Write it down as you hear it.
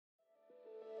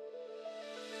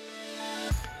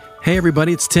Hey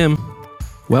everybody, it's Tim.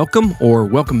 Welcome or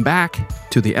welcome back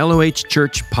to the LOH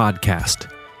Church podcast.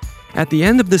 At the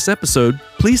end of this episode,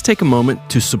 please take a moment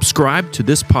to subscribe to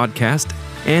this podcast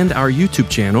and our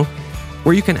YouTube channel,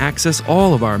 where you can access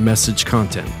all of our message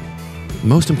content.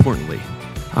 Most importantly,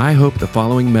 I hope the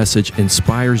following message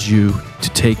inspires you to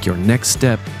take your next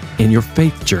step in your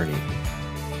faith journey.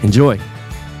 Enjoy.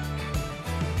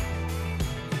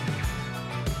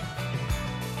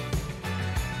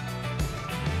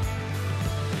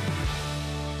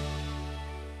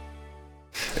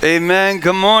 Amen.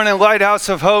 Good morning, Lighthouse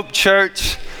of Hope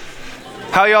Church.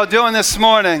 How y'all doing this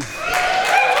morning?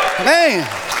 Man.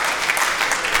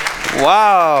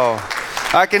 Wow.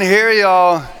 I can hear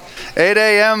y'all. 8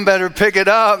 a.m. better pick it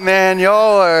up, man.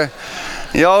 Y'all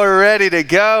are ready to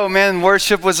go. Man,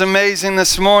 worship was amazing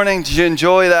this morning. Did you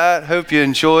enjoy that? Hope you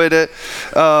enjoyed it.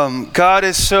 God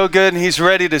is so good and He's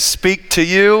ready to speak to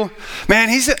you.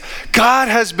 Man, God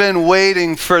has been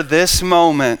waiting for this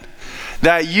moment,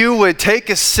 that you would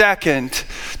take a second,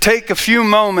 take a few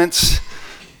moments,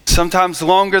 sometimes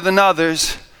longer than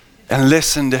others, and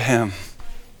listen to Him.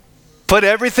 Put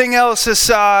everything else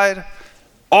aside,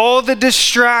 all the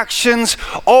distractions,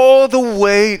 all the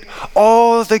weight,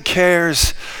 all the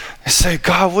cares, and say,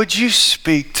 God, would you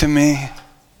speak to me?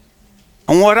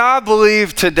 And what I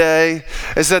believe today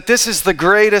is that this is the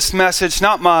greatest message,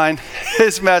 not mine,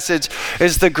 His message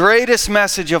is the greatest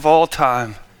message of all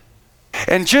time.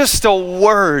 And just a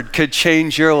word could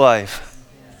change your life.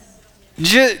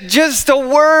 Just a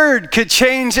word could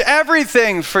change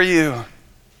everything for you.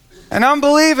 And I'm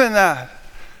believing that.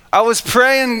 I was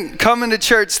praying coming to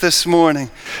church this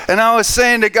morning, and I was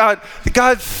saying to God,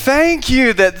 thank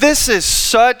you that this is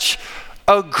such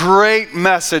a great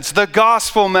message, the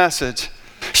gospel message.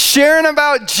 Sharing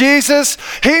about Jesus,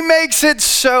 He makes it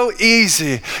so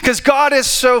easy because God is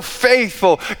so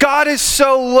faithful. God is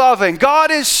so loving.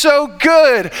 God is so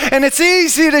good. And it's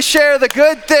easy to share the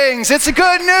good things. It's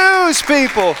good news,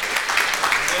 people.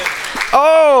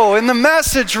 Oh, and the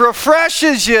message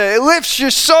refreshes you. It lifts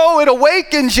your soul. It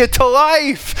awakens you to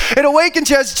life. It awakens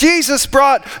you as Jesus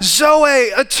brought Zoe,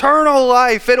 eternal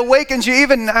life. It awakens you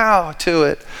even now to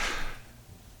it.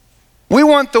 We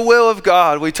want the will of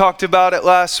God. We talked about it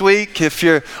last week. If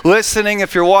you're listening,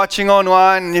 if you're watching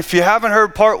online, and if you haven't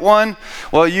heard part one,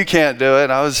 well, you can't do it.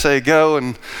 I would say go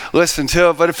and listen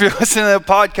to it. But if you're listening to the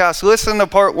podcast, listen to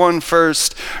part one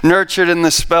first, Nurtured in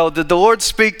the Spell. Did the Lord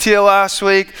speak to you last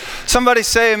week? Somebody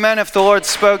say amen if the Lord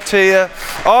spoke to you.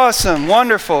 Awesome,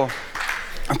 wonderful.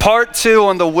 Part two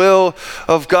on the will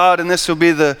of God, and this will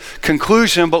be the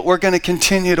conclusion, but we're going to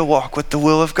continue to walk with the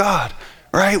will of God.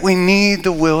 Right? We need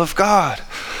the will of God.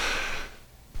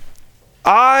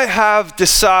 I have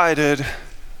decided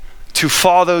to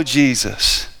follow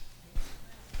Jesus.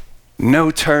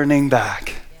 No turning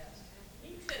back.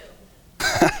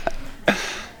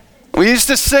 We used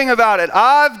to sing about it.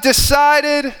 I've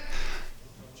decided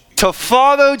to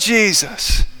follow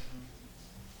Jesus.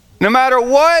 No matter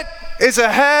what is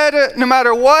ahead, no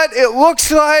matter what it looks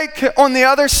like on the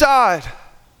other side.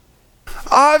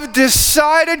 I've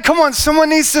decided, come on, someone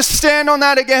needs to stand on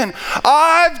that again.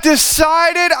 I've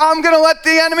decided I'm going to let the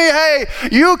enemy, hey,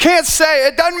 you can't say,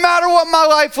 it doesn't matter what my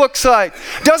life looks like.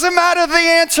 It doesn't matter the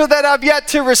answer that I've yet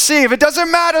to receive. It doesn't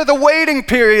matter the waiting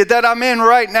period that I'm in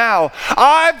right now.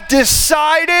 I've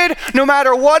decided, no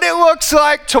matter what it looks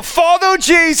like, to follow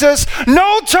Jesus,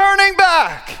 no turning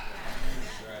back.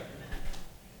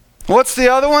 What's the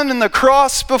other one? And the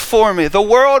cross before me, the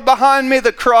world behind me,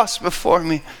 the cross before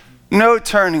me. No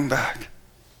turning back.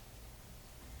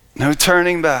 No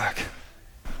turning back.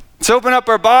 Let's open up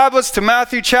our Bibles to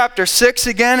Matthew chapter 6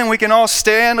 again, and we can all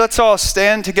stand. Let's all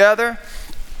stand together.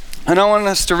 And I want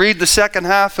us to read the second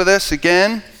half of this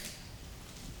again.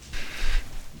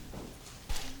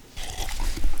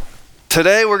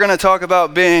 Today we're going to talk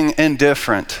about being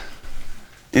indifferent.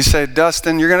 You say,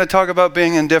 Dustin, you're going to talk about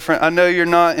being indifferent. I know you're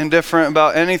not indifferent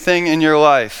about anything in your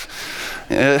life.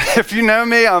 If you know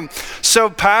me, I'm so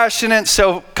passionate,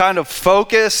 so kind of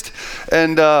focused,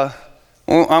 and I'm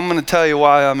going to tell you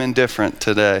why I'm indifferent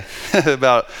today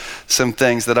about some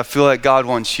things that I feel like God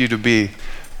wants you to be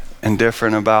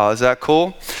indifferent about. Is that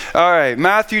cool? All right,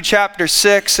 Matthew chapter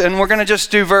 6, and we're going to just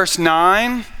do verse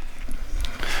 9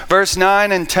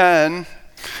 and 10,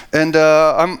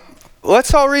 and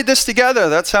let's all read this together.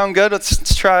 That sound good?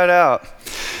 Let's try it out.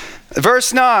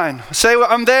 Verse 9, say,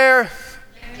 I'm there.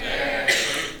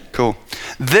 Cool.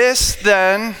 This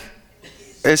then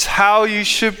is how you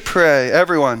should pray.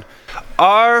 Everyone.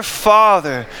 Our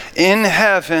Father in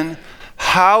heaven,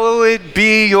 hallowed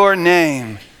be your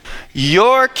name.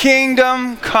 Your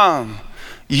kingdom come.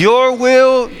 Your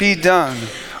will be done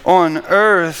on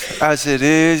earth as it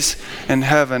is in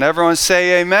heaven. Everyone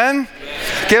say amen.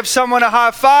 Give someone a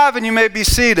high five and you may be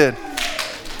seated.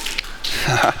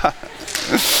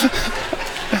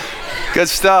 Good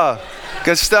stuff.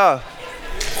 Good stuff.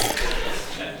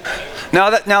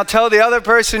 Now tell the other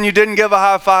person you didn't give a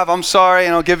high five, I'm sorry,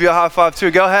 and I'll give you a high five too.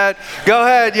 Go ahead. Go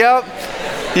ahead. Yep.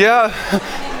 Yeah.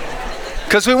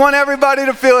 Because we want everybody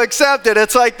to feel accepted.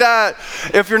 It's like that.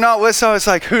 If you're not with someone, it's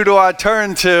like, who do I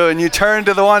turn to? And you turn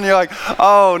to the one, you're like,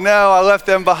 oh no, I left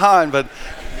them behind. But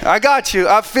I got you.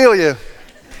 I feel you.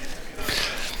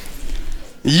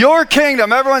 Your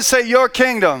kingdom. Everyone say your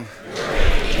kingdom.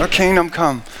 Your kingdom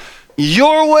come.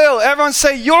 Your will. Everyone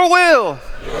say your will.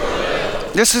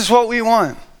 This is what we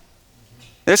want.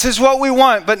 This is what we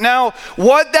want. But now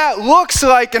what that looks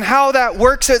like and how that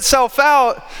works itself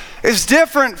out is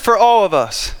different for all of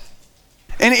us.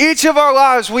 In each of our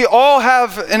lives, we all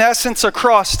have, in essence, a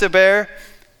cross to bear.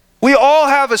 We all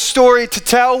have a story to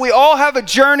tell. We all have a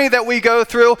journey that we go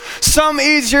through, some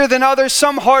easier than others,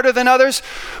 some harder than others.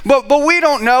 But we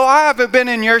don't know. I haven't been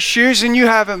in your shoes and you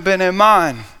haven't been in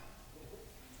mine.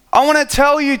 I want to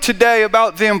tell you today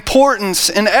about the importance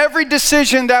in every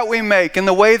decision that we make and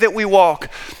the way that we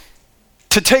walk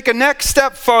to take a next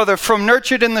step farther from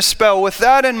nurtured in the spell with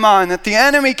that in mind, that the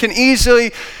enemy can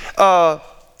easily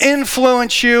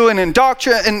influence you and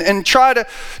indoctrinate and try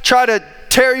to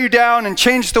tear you down and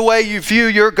change the way you view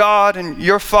your God and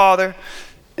your Father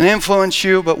and influence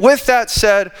you. But with that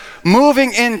said,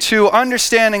 moving into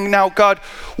understanding now, God,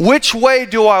 which way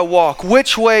do I walk?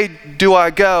 Which way do I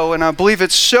go? And I believe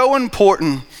it's so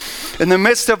important in the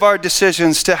midst of our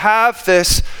decisions to have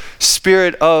this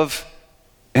spirit of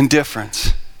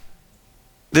indifference.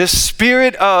 This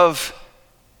spirit of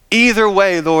either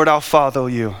way, Lord, I'll follow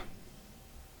you.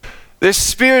 This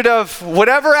spirit of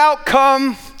whatever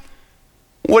outcome,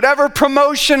 whatever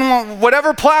promotion,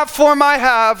 whatever platform I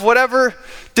have, whatever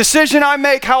decision I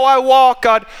make, how I walk,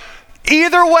 God,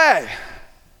 either way,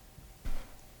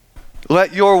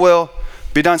 let your will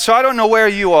be done. So I don't know where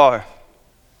you are.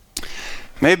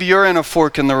 Maybe you're in a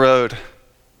fork in the road.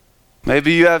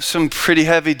 Maybe you have some pretty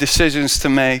heavy decisions to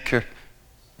make, or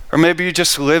maybe you're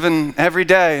just living every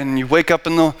day and you wake up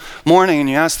in the morning and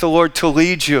you ask the Lord to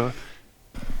lead you.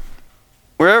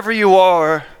 Wherever you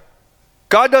are,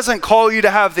 God doesn't call you to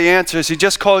have the answers. He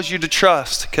just calls you to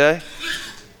trust, okay?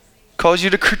 Calls you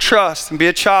to trust and be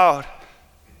a child.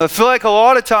 I feel like a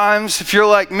lot of times, if you're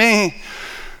like me,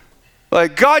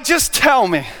 like, God, just tell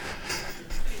me.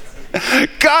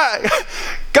 God,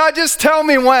 just tell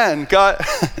me when. God,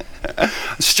 I'm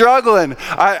struggling.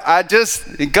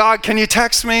 God, can you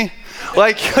text me?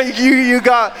 Like you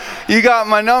got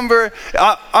my number.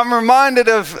 I'm reminded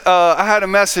of, I had a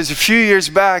message a few years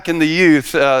back in the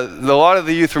youth. A lot of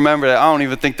the youth remember that. I don't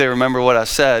even think they remember what I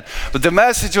said. But the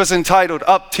message was entitled,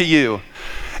 Up to You.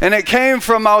 And it came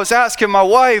from, I was asking my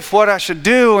wife what I should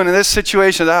do. And in this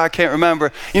situation that I can't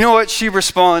remember, you know what she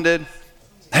responded?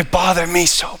 They bother me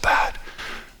so bad.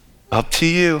 Up to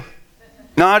you.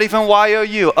 Not even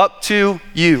Y-O-U, up to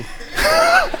you.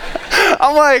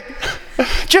 I'm like,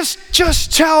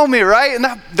 just tell me, right? And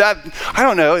that I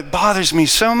don't know, it bothers me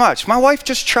so much. My wife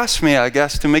just trusts me, I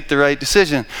guess, to make the right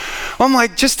decision. Well, I'm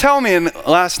like, just tell me. And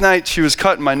last night she was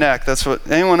cutting my neck. That's what,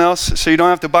 anyone else? So you don't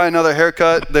have to buy another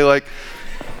haircut.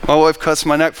 My wife cuts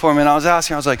my neck for me, and I was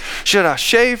asking, I was like, should I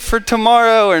shave for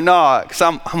tomorrow or not? Because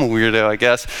I'm a weirdo, I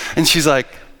guess. And she's like,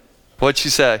 what'd she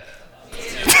say?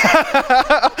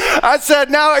 I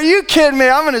said, now are you kidding me?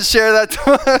 I'm going to share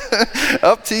that.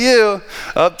 Up to you.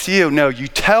 Up to you. No, you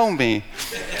tell me.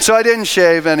 So I didn't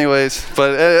shave anyways,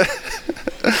 but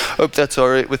hope that's all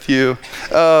right with you.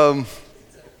 The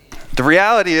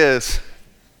reality is,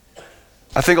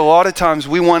 I think a lot of times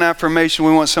we want affirmation,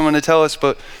 we want someone to tell us,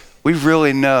 but we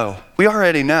really know. We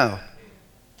already know.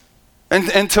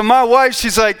 And to my wife,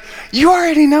 she's like, you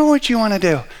already know what you want to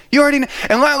do. You already know.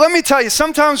 And let me tell you,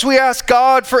 sometimes we ask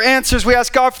God for answers. We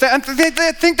ask God for that. And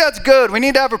they think that's good. We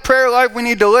need to have a prayer life. We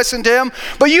need to listen to him.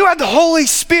 But you have the Holy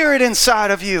Spirit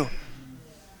inside of you.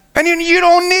 And you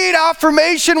don't need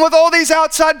affirmation with all these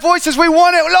outside voices. We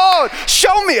want it. Lord,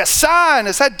 show me a sign.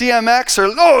 Is that DMX? Or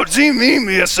Lord, see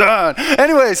me a sign.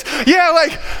 Anyways, yeah,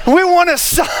 like we want a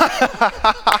sign.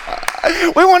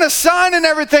 We want a sign and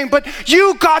everything. But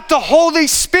you got the Holy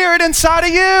Spirit inside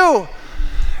of you.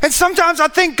 And sometimes I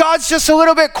think God's just a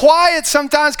little bit quiet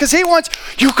sometimes because he wants,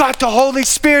 you got the Holy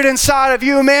Spirit inside of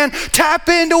you, man. Tap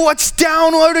into what's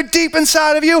downloaded deep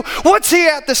inside of you. What's he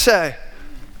have to say?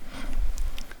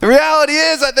 The reality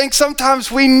is, I think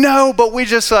sometimes we know, but we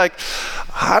just like,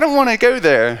 I don't want to go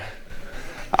there.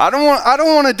 I don't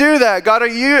want to do that. God, are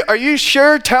you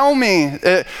sure? Tell me.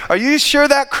 Are you sure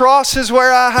that cross is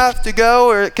where I have to go,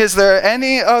 or is there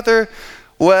any other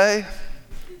way?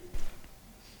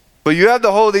 But you have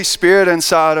the Holy Spirit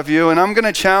inside of you, and I'm going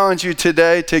to challenge you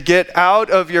today to get out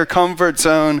of your comfort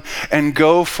zone and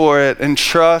go for it and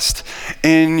trust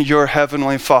in your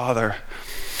Heavenly Father.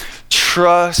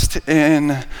 Trust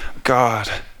in God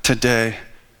today.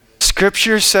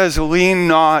 Scripture says, lean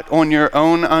not on your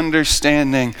own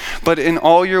understanding, but in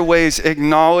all your ways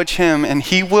acknowledge him, and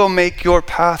he will make your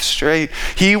path straight.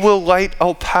 He will light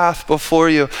a path before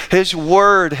you. His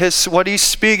word, what he's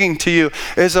speaking to you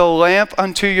is a lamp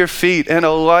unto your feet and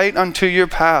a light unto your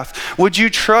path. Would you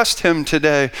trust him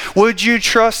today? Would you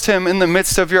trust him in the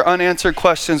midst of your unanswered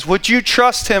questions? Would you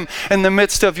trust him in the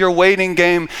midst of your waiting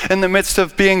game, in the midst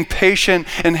of being patient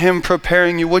and him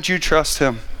preparing you? Would you trust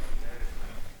him?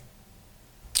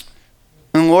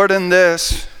 And Lord, in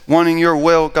this, wanting your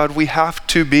will, God, we have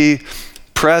to be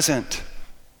present.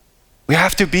 We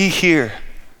have to be here.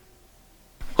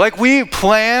 Like we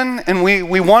plan and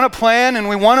we want to plan and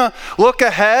we want to look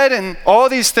ahead and all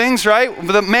these things, right?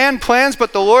 The man plans,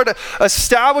 but the Lord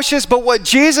establishes. But what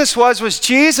Jesus was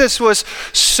Jesus was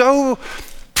so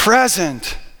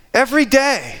present every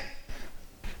day.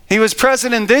 He was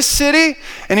present in this city,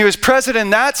 and he was present in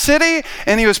that city,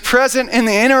 and he was present in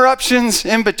the interruptions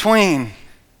in between.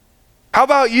 How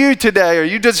about you today? Are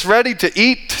you just ready to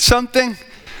eat something?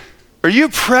 Are you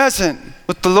present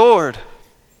with the Lord?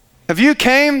 Have you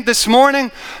came this morning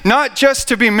not just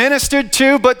to be ministered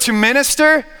to, but to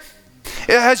minister?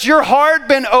 Has your heart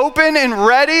been open and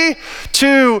ready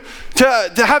to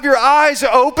have your eyes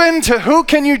open to who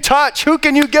can you touch? Who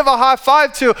can you give a high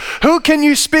five to? Who can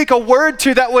you speak a word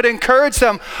to that would encourage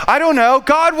them? I don't know.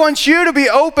 God wants you to be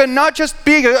open, not just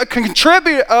be a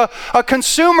contributor, a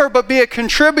consumer, but be a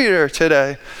contributor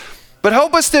today. But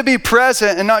help us to be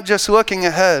present and not just looking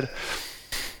ahead.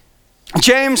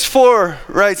 James 4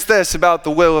 writes this about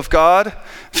the will of God.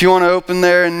 If you want to open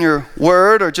there in your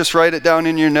word or just write it down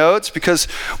in your notes, because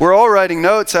we're all writing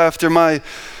notes after my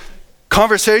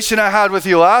conversation I had with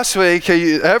you last week.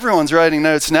 Everyone's writing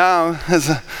notes now.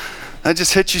 I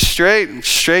just hit you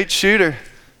straight shooter.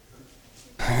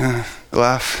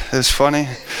 Laugh, it was funny.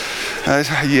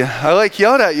 I like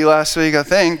yelled at you last week, I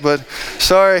think, but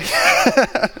sorry.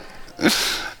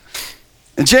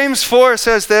 And James 4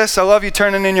 says this. I love you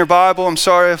turning in your Bible. I'm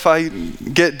sorry if I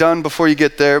get done before you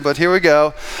get there, but here we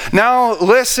go. Now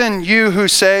listen, you who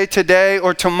say today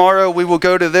or tomorrow we will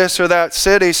go to this or that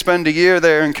city, spend a year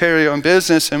there and carry on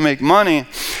business and make money.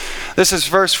 This is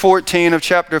verse 14 of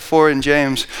chapter 4 in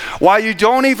James. Why, you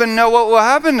don't even know what will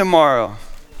happen tomorrow.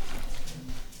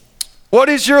 What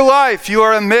is your life? You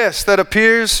are a mist that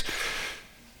appears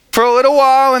for a little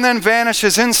while and then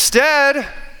vanishes. Instead,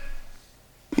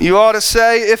 you ought to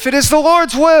say, if it is the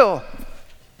Lord's will,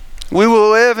 we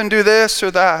will live and do this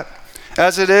or that.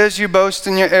 As it is, you boast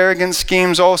in your arrogant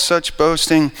schemes. All such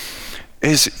boasting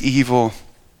is evil.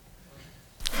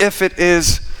 If it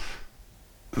is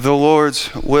the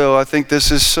Lord's will, I think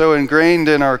this is so ingrained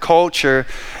in our culture,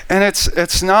 and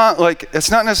it's not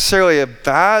necessarily a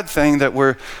bad thing that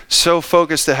we're so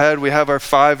focused ahead. We have our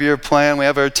 5-year plan, we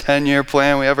have our 10-year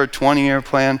plan, we have our 20-year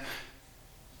plan.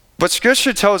 But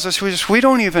Scripture tells us we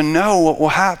don't even know what will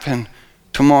happen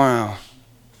tomorrow.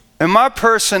 And my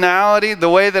personality, the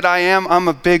way that I am, I'm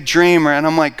a big dreamer. And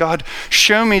I'm like, God,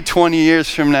 show me 20 years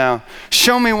from now.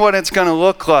 Show me what it's going to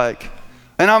look like.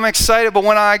 And I'm excited. But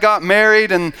when I got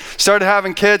married and started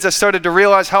having kids, I started to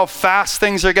realize how fast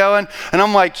things are going. And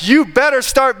I'm like, you better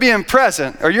start being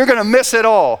present or you're going to miss it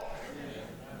all.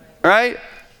 Right?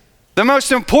 The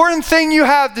most important thing you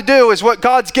have to do is what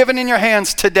God's given in your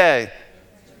hands today.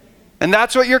 And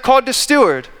that's what you're called to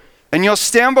steward. And you'll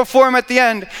stand before him at the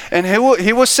end, and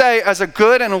he will say, as a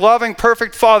good and loving,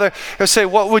 perfect father, he'll say,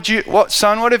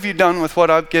 son, what have you done with what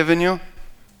I've given you?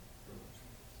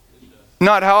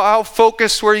 Not how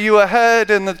focused were you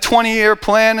ahead in the 20-year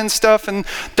plan and stuff, and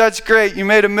that's great, you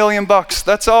made $1 million.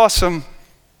 That's awesome.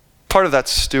 Part of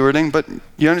that's stewarding, but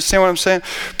you understand what I'm saying?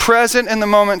 Present in the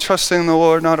moment, trusting the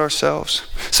Lord, not ourselves.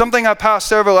 Something I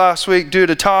passed over last week due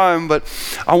to time, but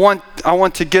I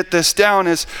want to get this down,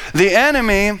 is the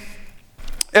enemy,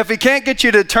 if he can't get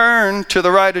you to turn to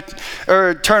the right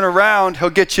or turn around, he'll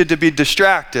get you to be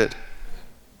distracted.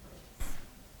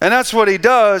 And that's what he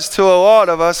does to a lot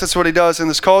of us. That's what he does in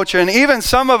this culture. And even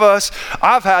some of us,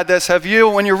 I've had this. Have you?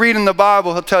 When you're reading the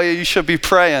Bible, he'll tell you should be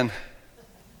praying.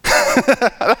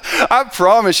 I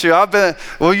promise you,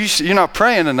 you're not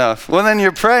praying enough. Well, then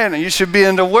you're praying and you should be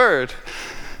in the Word.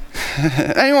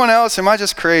 Anyone else? Am I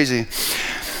just crazy?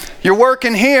 You're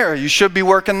working here. You should be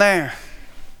working there.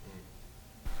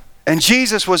 And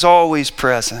Jesus was always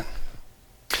present.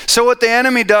 So what the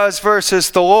enemy does versus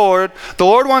the Lord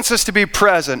wants us to be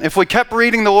present. If we kept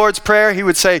reading the Lord's Prayer, he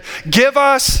would say, give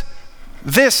us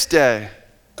this day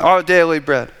our daily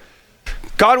bread.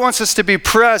 God wants us to be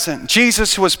present.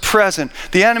 Jesus was present.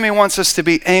 The enemy wants us to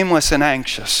be aimless and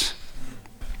anxious.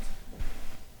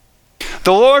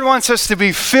 The Lord wants us to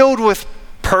be filled with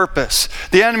purpose.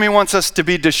 The enemy wants us to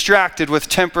be distracted with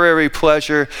temporary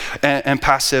pleasure and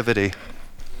passivity.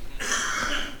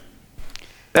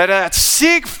 That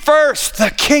seek first the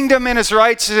kingdom and his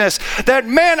righteousness. That,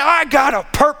 man, I got a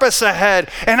purpose ahead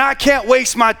and I can't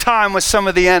waste my time with some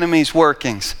of the enemy's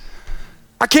workings.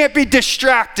 I can't be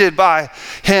distracted by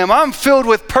him. I'm filled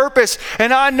with purpose,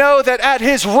 and I know that at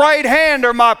his right hand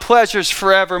are my pleasures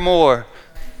forevermore.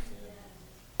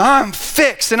 I'm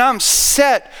fixed and I'm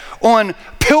set on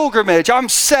pilgrimage. I'm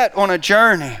set on a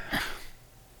journey.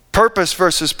 Purpose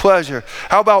versus pleasure.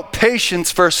 How about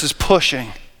patience versus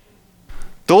pushing?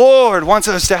 The Lord wants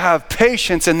us to have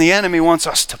patience, and the enemy wants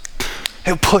us to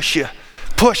push you.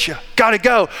 Push you. Gotta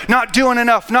go. Not doing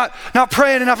enough. Not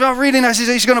praying enough. Not reading enough.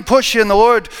 He's going to push you. And the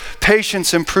Lord,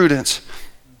 patience and prudence.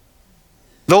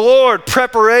 The Lord,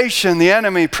 preparation. The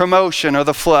enemy, promotion, or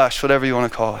the flesh, whatever you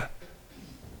want to call it.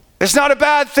 It's not a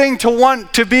bad thing to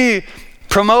want to be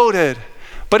promoted.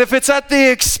 But if it's at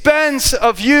the expense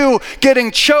of you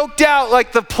getting choked out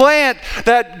like the plant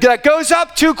that goes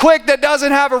up too quick that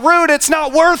doesn't have a root, it's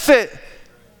not worth it.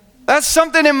 That's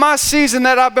something in my season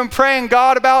that I've been praying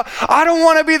God about. I don't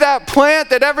want to be that plant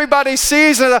that everybody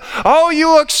sees and, oh, you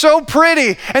look so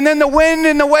pretty. And then the wind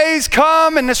and the waves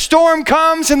come and the storm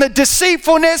comes and the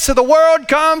deceitfulness of the world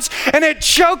comes and it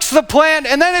chokes the plant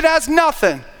and then it has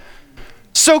nothing.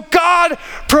 So God,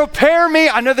 prepare me.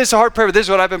 I know this is a hard prayer, but this is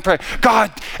what I've been praying.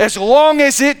 God, as long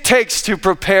as it takes to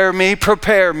prepare me,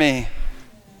 prepare me.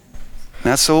 And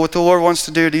that's what the Lord wants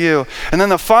to do to you. And then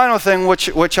the final thing,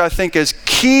 which I think is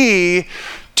key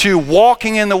to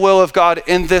walking in the will of God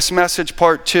in this message,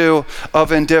 part 2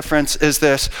 of indifference, is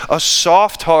this: a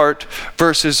soft heart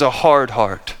versus a hard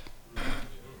heart.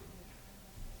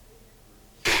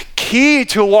 Key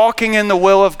to walking in the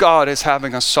will of God is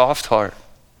having a soft heart.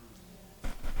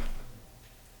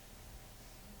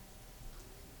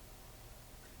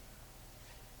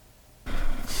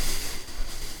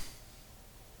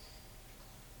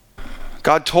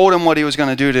 God told him what he was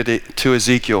going to do to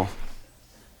Ezekiel,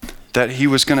 that he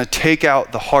was going to take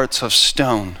out the hearts of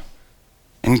stone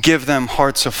and give them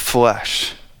hearts of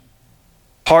flesh.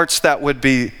 Hearts that would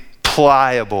be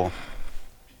pliable,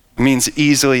 means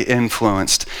easily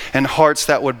influenced, and hearts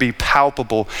that would be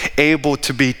palpable, able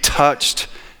to be touched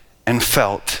and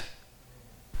felt.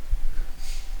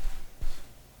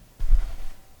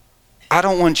 I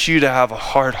don't want you to have a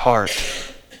hard heart.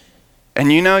 And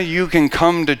you know, you can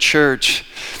come to church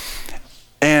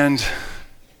and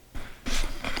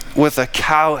with a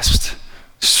calloused,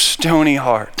 stony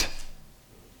heart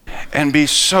and be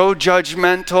so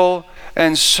judgmental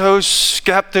and so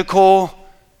skeptical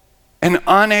and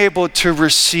unable to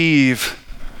receive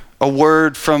a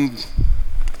word from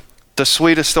the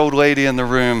sweetest old lady in the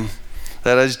room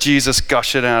that has Jesus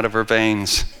gushing out of her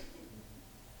veins.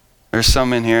 There's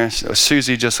some in here.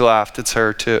 Susie just laughed. It's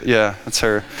her too. Yeah, it's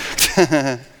her.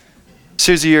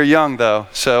 Susie, you're young though,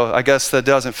 so I guess that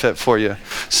doesn't fit for you.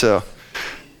 So,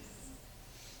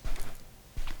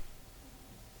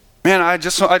 man, I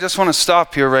just want to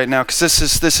stop here right now because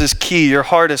this is key. Your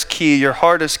heart is key. Your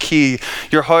heart is key.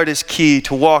 Your heart is key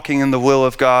to walking in the will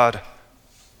of God.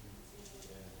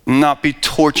 Not be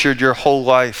tortured your whole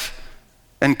life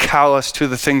and callous to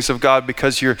the things of God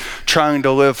because you're trying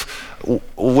to live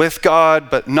with God,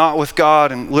 but not with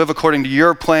God, and live according to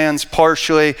your plans,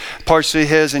 partially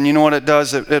his. And you know what it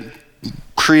does? It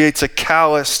creates a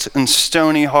calloused and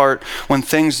stony heart when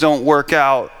things don't work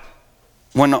out.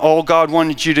 When all God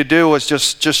wanted you to do was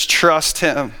just trust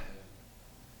him.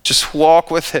 Just walk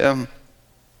with him.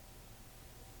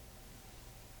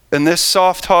 And this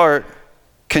soft heart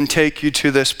can take you to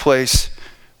this place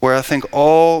where I think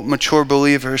all mature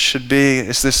believers should be,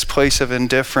 is this place of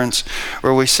indifference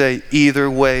where we say, either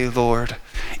way, Lord,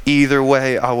 either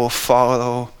way, I will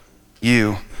follow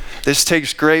you. This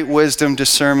takes great wisdom,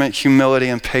 discernment, humility,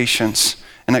 and patience,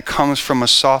 and it comes from a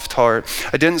soft heart.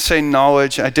 I didn't say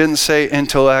knowledge, I didn't say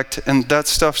intellect, and that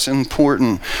stuff's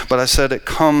important, but I said it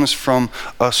comes from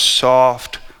a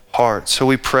soft heart. So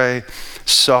we pray,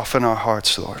 soften our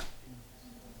hearts, Lord.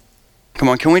 Come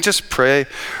on, can we just pray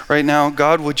right now?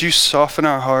 God, would you soften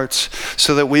our hearts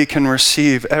so that we can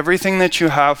receive everything that you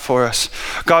have for us?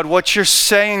 God, what you're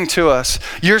saying to us,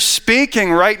 you're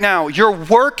speaking right now. You're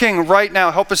working right now.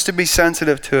 Help us to be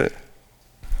sensitive to it.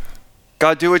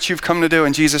 God, do what you've come to do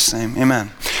in Jesus' name, amen.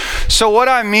 So what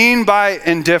I mean by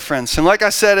indifference, and like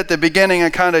I said at the beginning, I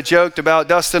kind of joked about,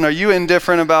 Dustin, are you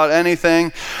indifferent about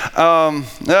anything?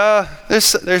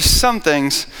 There's some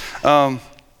things. I'll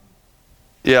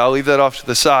leave that off to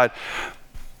the side.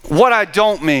 What I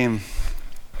don't mean,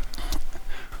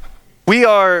 we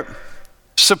are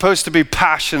supposed to be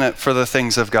passionate for the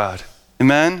things of God,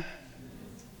 amen?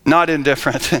 Not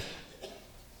indifferent.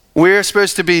 We're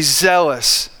supposed to be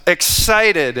zealous,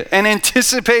 excited, and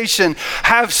anticipation,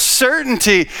 have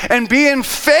certainty, and be in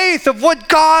faith of what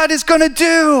God is going to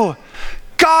do.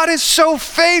 God is so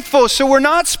faithful, so we're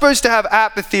not supposed to have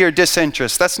apathy or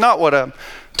disinterest. That's not what I'm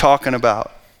talking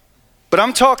about. But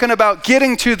I'm talking about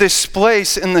getting to this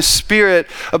place in the Spirit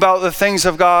about the things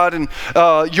of God and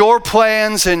your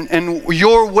plans and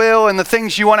your will and the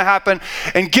things you want to happen,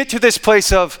 and get to this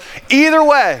place of either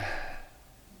way,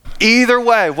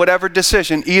 whatever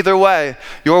decision, either way,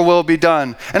 your will be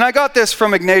done. And I got this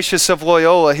from Ignatius of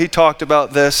Loyola. He talked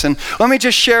about this, and let me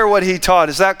just share what he taught.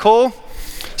 Is that cool?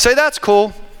 Say, that's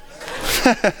cool.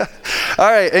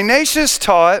 All right, Ignatius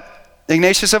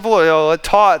of Loyola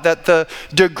taught that the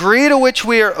degree to which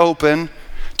we are open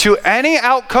to any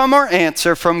outcome or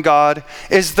answer from God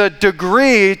is the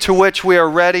degree to which we are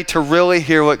ready to really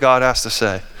hear what God has to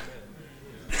say.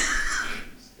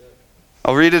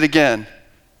 I'll read it again.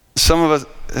 Some of us,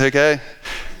 okay,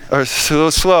 are a little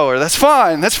slower. That's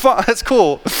fine. That's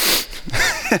cool.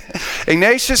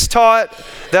 Ignatius taught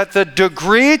that the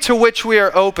degree to which we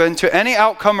are open to any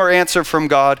outcome or answer from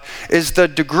God is the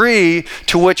degree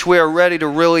to which we are ready to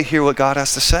really hear what God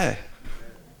has to say.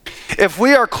 If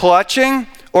we are clutching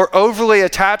or overly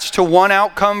attached to one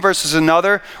outcome versus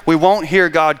another, we won't hear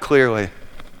God clearly.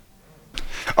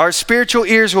 Our spiritual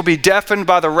ears will be deafened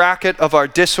by the racket of our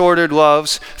disordered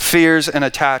loves, fears, and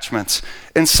attachments.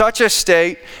 In such a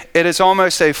state, it is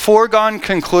almost a foregone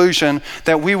conclusion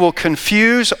that we will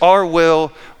confuse our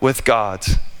will with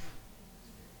God's.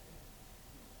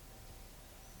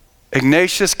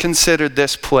 Ignatius considered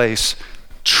this place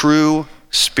true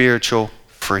spiritual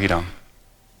freedom.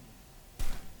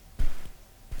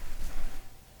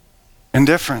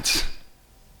 Indifference.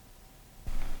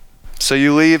 So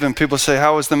you leave and people say,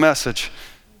 how was the message?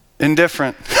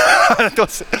 Indifferent.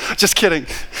 Just kidding.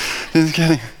 Just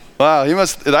kidding. Wow, you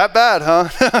must, that bad, huh?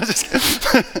 Just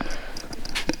kidding.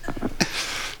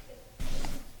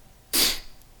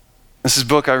 This is a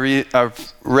book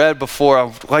I've read before. I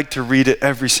would like to read it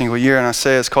every single year, and I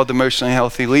say it's called The Emotionally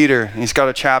Healthy Leader. And he's got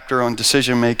a chapter on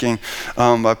decision making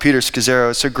by Peter Scazzero.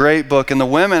 It's a great book, and the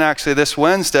women actually this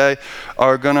Wednesday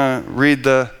are going to read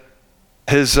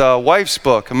his wife's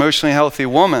book, Emotionally Healthy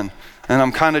Woman, and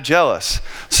I'm kind of jealous.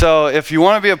 So if you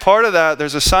want to be a part of that,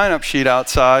 there's a sign-up sheet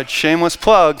outside, shameless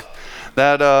plug,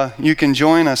 that you can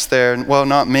join us there. Well,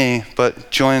 not me,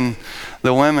 but join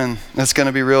the women. It's going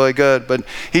to be really good. But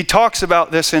he talks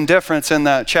about this indifference in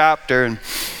that chapter, and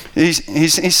he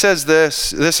says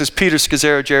this is Peter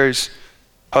Scazzero, Jerry's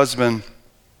husband.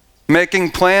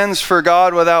 Making plans for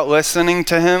God without listening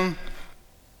to him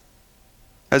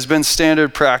has been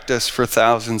standard practice for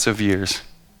thousands of years.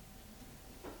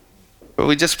 But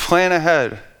we just plan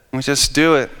ahead. We just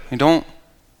do it. We don't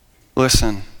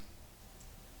listen.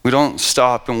 We don't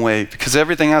stop and wait because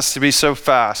everything has to be so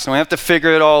fast. And we have to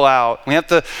figure it all out. We have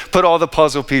to put all the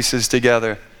puzzle pieces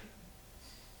together.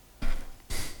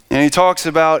 And he talks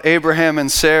about Abraham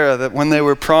and Sarah, that when they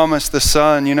were promised the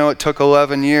son, it took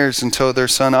 11 years until their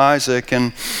son Isaac.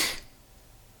 And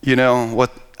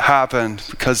what happened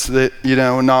because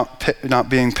not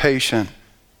being patient.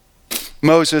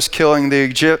 Moses killing the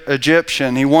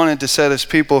Egyptian. He wanted to set his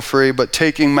people free, but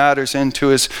taking matters into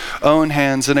his own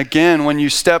hands. And again, when you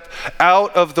step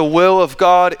out of the will of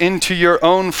God into your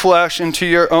own flesh, into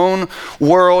your own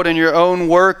world and your own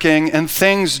working, and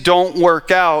things don't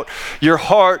work out, your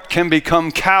heart can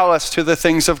become callous to the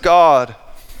things of God.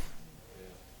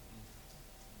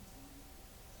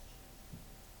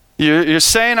 You're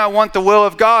saying, I want the will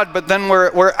of God, but then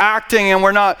we're acting and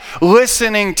we're not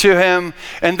listening to him.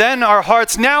 And then our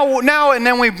hearts, and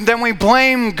then we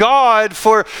blame God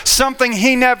for something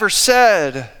he never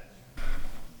said.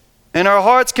 And our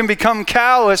hearts can become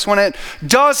callous when it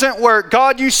doesn't work.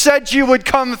 God, you said you would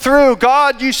come through.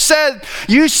 God, you said,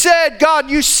 God,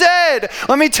 you said.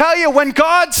 Let me tell you, when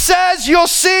God says, you'll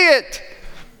see it.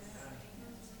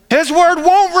 His word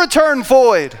won't return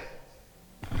void.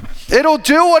 It'll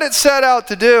do what it set out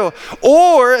to do.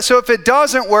 So if it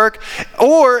doesn't work,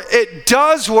 or it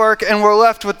does work and we're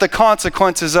left with the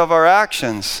consequences of our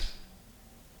actions.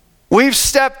 We've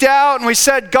stepped out and we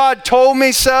said, God told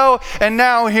me so, and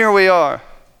now here we are.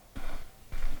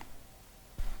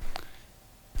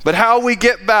 But how we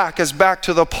get back is back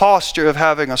to the posture of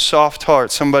having a soft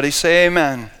heart. Somebody say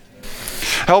amen.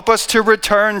 Help us to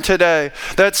return today.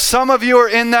 That some of you are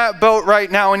in that boat right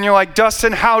now and you're like,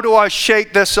 Dustin, how do I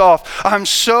shake this off? I'm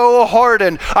so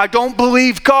hardened. I don't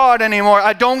believe God anymore.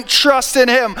 I don't trust in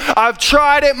him. I've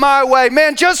tried it my way.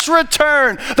 Man, just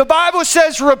return. The Bible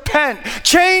says repent.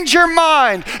 Change your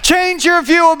mind. Change your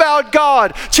view about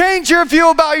God. Change your view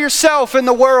about yourself and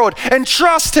the world and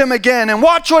trust him again and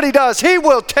watch what he does. He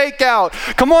will take out,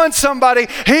 come on somebody,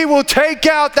 he will take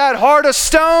out that heart of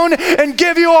stone and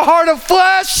give you a heart of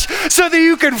flesh so that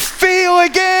you can feel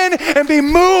again and be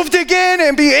moved again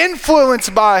and be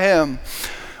influenced by him.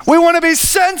 We want to be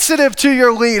sensitive to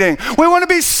your leading. We want to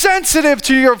be sensitive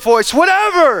to your voice,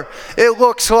 whatever it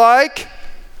looks like.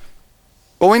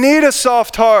 But we need a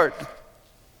soft heart.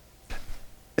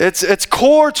 It's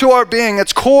core to our being.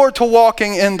 It's core to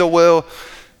walking in the will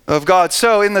of God.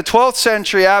 So in the 12th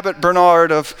century, Abbot Bernard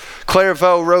of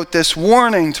Clairvaux wrote this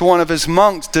warning to one of his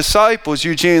monk disciples,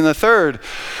 Eugene III,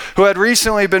 who had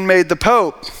recently been made the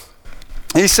Pope.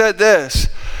 He said this,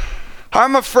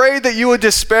 I'm afraid that you would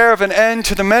despair of an end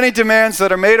to the many demands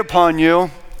that are made upon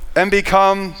you and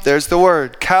become, there's the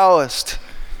word, calloused.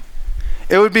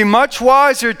 It would be much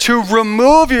wiser to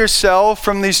remove yourself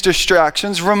from these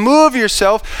distractions, remove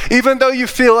yourself, even though you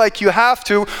feel like you have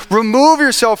to, remove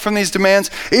yourself from these demands,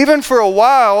 even for a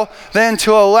while, than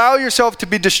to allow yourself to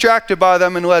be distracted by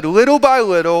them and led little by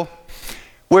little,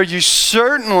 where you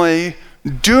certainly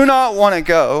do not want to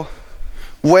go,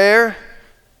 where?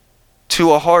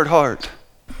 To a hard heart.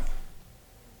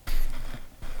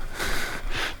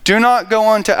 Do not go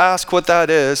on to ask what that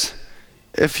is.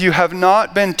 If you have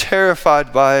not been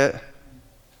terrified by it,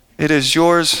 it is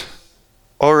yours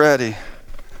already.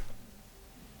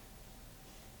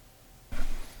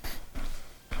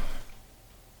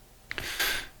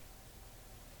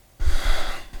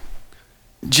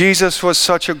 Jesus was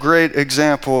such a great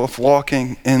example of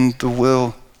walking in the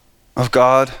will of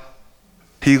God.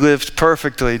 He lived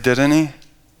perfectly, didn't he?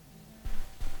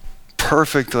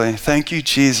 Perfectly. Thank you,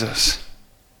 Jesus.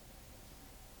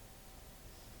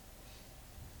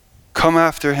 Come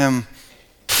after him,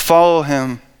 follow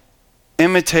him,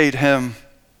 imitate him.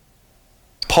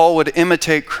 Paul would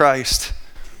imitate Christ.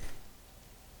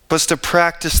 Was to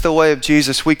practice the way of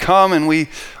Jesus. We come and we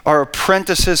are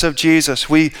apprentices of Jesus.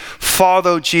 We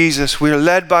follow Jesus. We are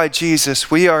led by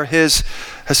Jesus. We are his,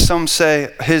 as some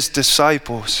say, his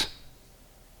disciples.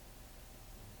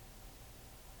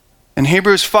 And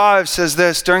Hebrews 5 says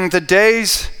this, during the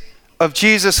days of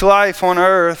Jesus' life on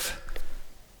earth,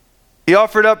 he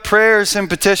offered up prayers and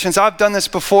petitions. I've done this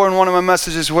before in one of my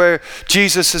messages where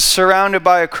Jesus is surrounded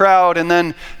by a crowd and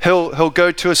then he'll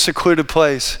go to a secluded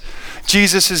place.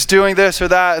 Jesus is doing this or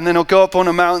that, and then he'll go up on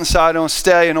a mountainside and he'll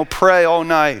stay and he'll pray all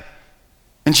night.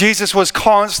 And Jesus was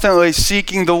constantly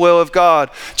seeking the will of God.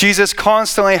 Jesus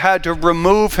constantly had to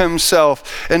remove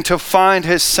himself and to find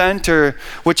his center,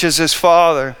 which is his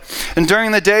Father. And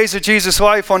during the days of Jesus'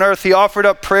 life on earth, he offered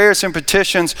up prayers and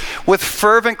petitions with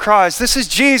fervent cries. This is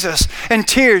Jesus and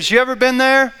tears. You ever been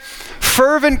there?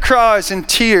 Fervent cries and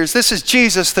tears. This is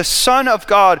Jesus, the Son of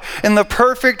God, in the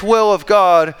perfect will of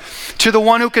God, to the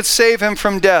one who could save him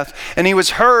from death. And he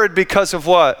was heard because of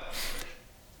what?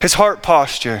 His heart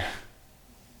posture.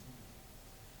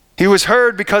 He was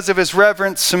heard because of his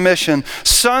reverent submission.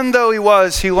 Son though he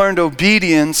was, he learned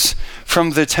obedience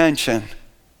from the tension.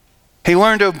 He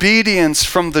learned obedience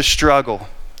from the struggle.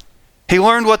 He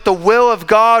learned what the will of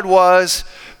God was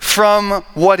from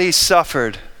what he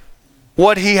suffered,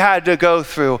 what he had to go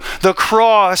through, the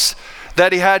cross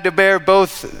that he had to bear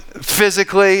both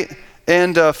physically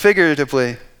and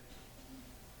figuratively.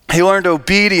 He learned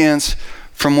obedience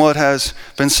from what has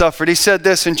been suffered. He said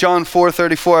this in John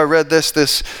 4:34. I read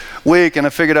this week and I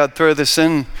figured I'd throw this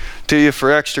in to you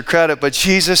for extra credit. But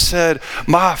Jesus said,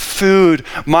 my food,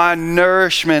 my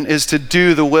nourishment is to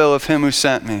do the will of him who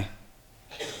sent me.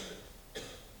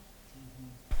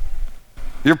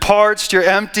 You're parched, you're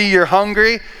empty, you're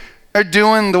hungry. They're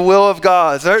doing the will of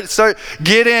God. So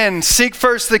get in, seek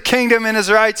first the kingdom and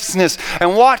his righteousness,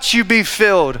 and watch you be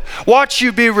filled. Watch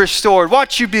you be restored.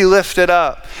 Watch you be lifted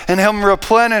up. And he'll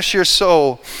replenish your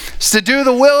soul. It's to do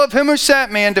the will of him who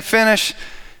sent me and to finish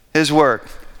his work.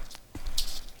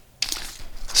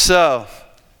 So,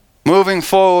 moving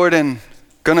forward and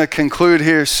going to conclude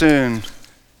here soon.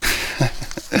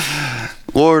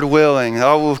 Lord willing,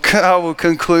 I will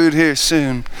conclude here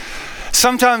soon.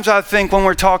 Sometimes I think when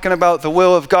we're talking about the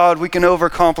will of God, we can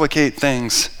overcomplicate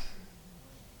things.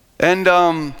 And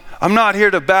I'm not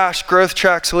here to bash Growth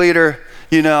Track's leader.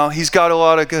 You know, he's got a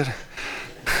lot of good...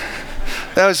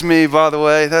 That was me, by the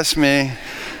way. That's me.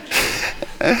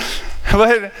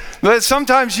 But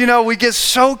sometimes, we get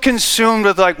so consumed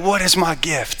with like, what is my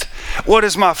gift? What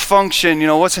is my function?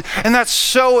 And that's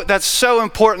so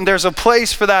important. There's a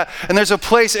place for that. And there's a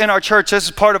place in our church. This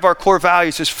is part of our core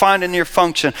values, is finding your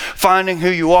function, finding who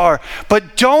you are.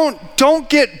 But don't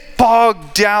get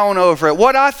bogged down over it.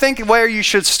 What I think where you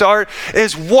should start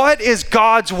is, what is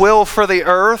God's will for the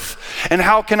earth and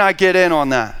how can I get in on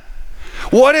that?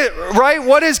 What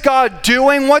is God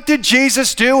doing? What did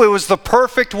Jesus do? It was the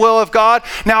perfect will of God.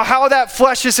 Now, how that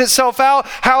fleshes itself out,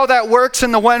 how that works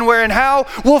in the when, where, and how,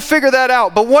 we'll figure that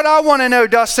out. But what I want to know,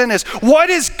 Dustin, is what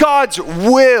is God's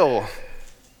will?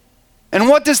 And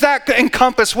what does that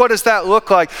encompass? What does that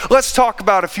look like? Let's talk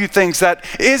about a few things that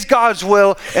is God's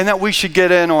will and that we should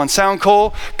get in on. Sound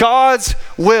cool? God's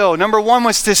will. Number one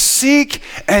was to seek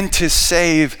and to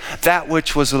save that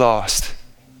which was lost.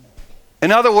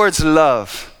 In other words,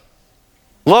 love.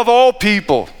 Love all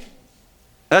people.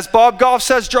 As Bob Goff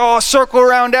says, draw a circle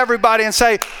around everybody and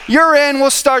say, you're in, we'll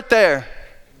start there.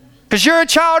 Because you're a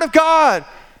child of God.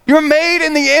 You're made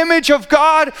in the image of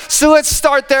God. So let's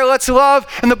start there, let's love.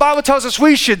 And the Bible tells us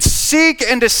we should seek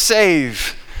and to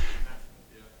save.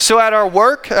 So at our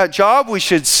work, at job, we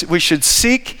should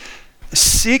seek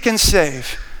and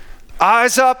save.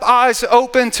 Eyes up, eyes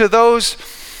open to those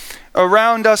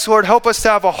around us. Lord, help us to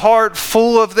have a heart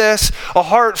full of this, a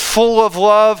heart full of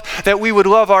love, that we would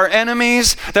love our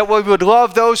enemies, that we would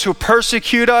love those who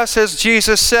persecute us, as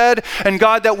Jesus said. And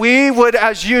God, that we would,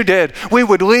 as you did, we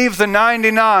would leave the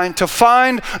 99 to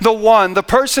find the one, the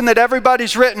person that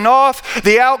everybody's written off,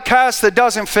 the outcast that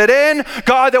doesn't fit in.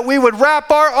 God, that we would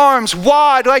wrap our arms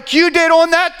wide like you did on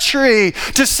that tree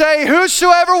to say,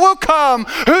 whosoever will come,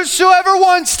 whosoever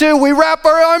wants to, we wrap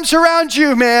our arms around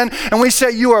you, man, and we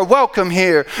say, you are welcome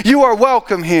here. You are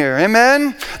welcome here.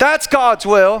 Amen? That's God's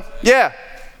will. Yeah.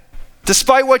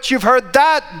 Despite what you've heard,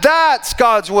 that's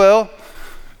God's will.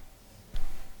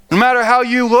 No matter how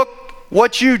you look,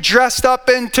 what you dressed up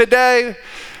in today,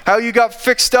 how you got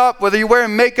fixed up, whether you're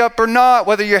wearing makeup or not,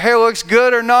 whether your hair looks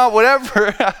good or not,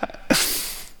 whatever.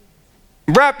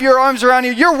 Wrap your arms around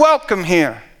you. You're welcome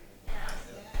here.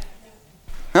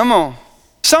 Come on.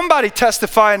 Somebody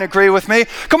testify and agree with me.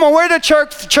 Come on, where the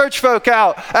church folk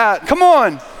out at? Come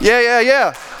on.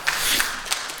 Yeah.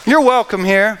 You're welcome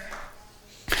here.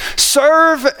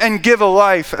 Serve and give a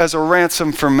life as a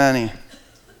ransom for many.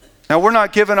 Now, we're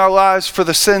not giving our lives for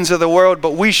the sins of the world,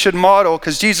 but we should model,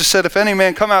 because Jesus said, if any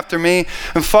man come after me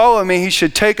and follow me, he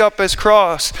should take up his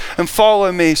cross and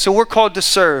follow me. So we're called to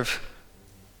serve.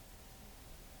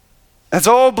 As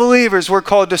all believers, we're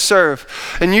called to serve.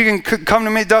 And you can come to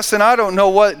me, Dustin, I don't know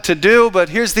what to do, but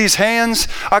here's these hands.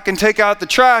 I can take out the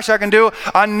trash. I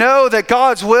know that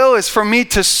God's will is for me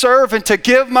to serve and to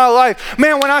give my life.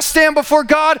 Man, when I stand before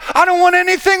God, I don't want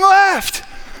anything left.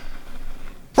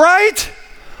 Right?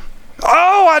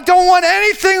 Oh, I don't want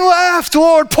anything left,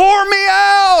 Lord. Pour me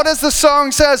out, as the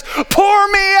song says. Pour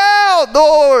me out,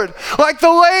 Lord. Like the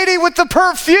lady with the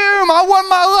perfume. I want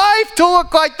my life to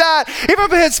look like that. Even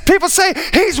if people say,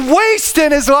 he's wasting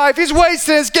his life. He's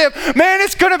wasting his gift. Man,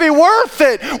 it's going to be worth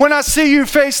it when I see you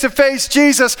face to face,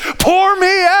 Jesus. Pour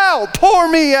me out. Pour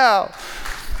me out.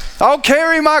 I'll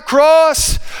carry my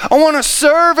cross. I want to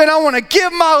serve and I want to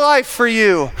give my life for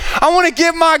you. I want to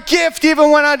give my gift even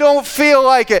when I don't feel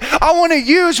like it. I want to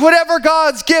use whatever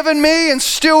God's given me and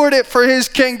steward it for his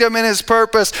kingdom and his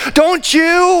purpose. Don't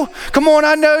you? Come on,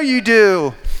 I know you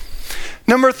do.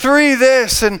 Number 3,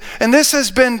 this, and this has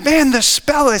been, man, the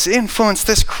spell has influenced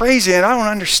this crazy and I don't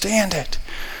understand it.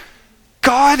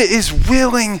 God is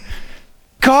willing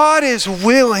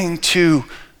to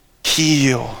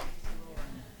heal.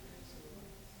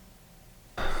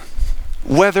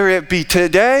 Whether it be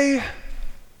today,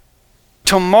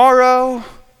 tomorrow,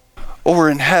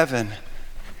 or in heaven.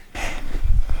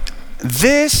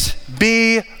 This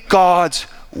be God's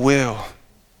will.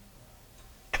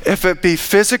 If it be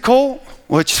physical,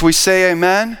 which we say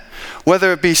amen,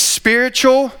 whether it be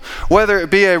spiritual, whether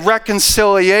it be a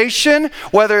reconciliation,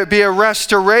 whether it be a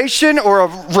restoration or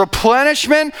a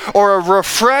replenishment or a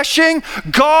refreshing,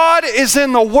 God is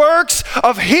in the works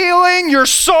of healing your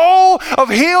soul, of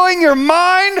healing your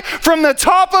mind from the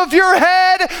top of your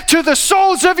head to the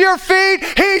soles of your feet.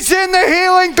 He's in the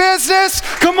healing business.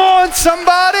 Come on,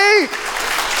 somebody.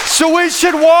 So we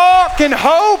should walk in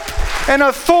hope and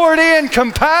authority and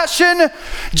compassion.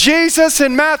 Jesus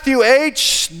in Matthew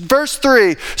 8, verse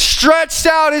 3, stretched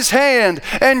out his hand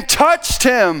and touched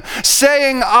him,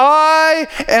 saying, I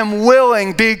am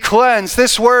willing, be cleansed.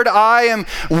 This word, I am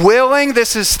willing,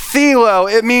 this is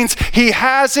thelo. It means he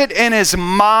has it in his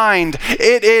mind.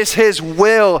 It is his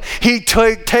will. He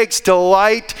takes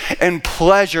delight and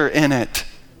pleasure in it.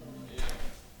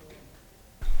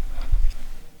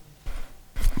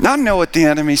 I know what the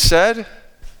enemy said.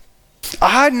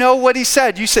 I know what he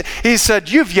said. He said,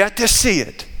 you've yet to see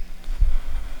it.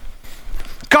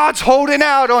 God's holding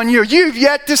out on you. You've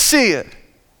yet to see it.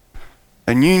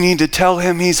 And you need to tell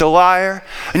him he's a liar.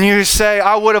 And you say,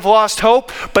 I would have lost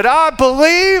hope, but I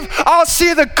believe I'll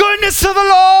see the goodness of the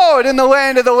Lord in the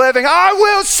land of the living. I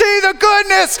will see the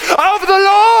goodness of the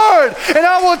Lord, and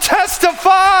I will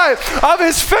testify of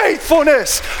his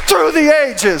faithfulness through the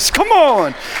ages. Come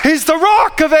on. He's the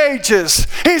rock of ages.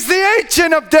 He's the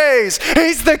ancient of days.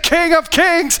 He's the King of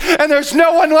kings, and there's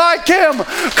no one like him.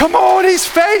 Come on, he's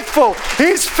faithful.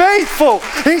 He's faithful.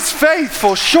 He's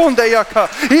faithful.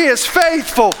 Shondayaka. He is faithful.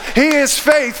 He is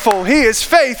faithful. He is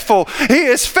faithful. He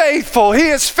is faithful. He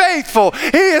is faithful.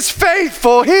 He is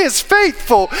faithful. He is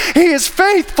faithful. He is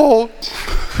faithful.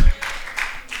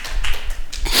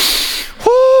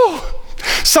 Woo!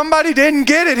 Somebody didn't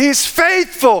get it. He's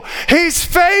faithful. He's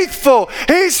faithful.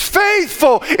 He's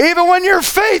faithful. Even when you're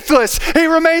faithless, he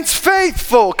remains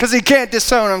faithful because he can't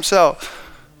disown himself.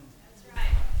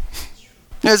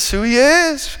 That's who he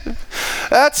is.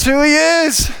 That's who he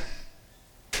is.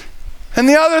 And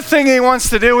the other thing he wants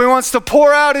to do, he wants to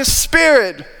pour out his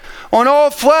Spirit on all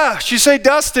flesh. You say,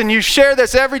 Dustin, you share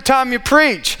this every time you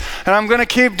preach, and I'm going to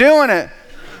keep doing it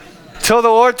till the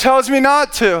Lord tells me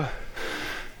not to.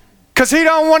 Because he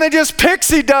don't want to just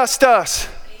pixie dust us.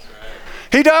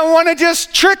 He don't want to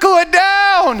just trickle it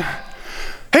down.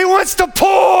 He wants to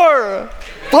pour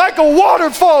like a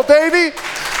waterfall, baby.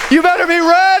 You better be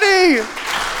ready.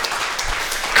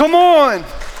 Come on.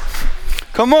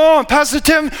 Come on, Pastor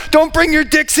Tim, don't bring your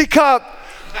Dixie cup.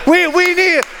 We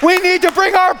need to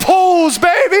bring our pools,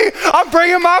 baby. I'm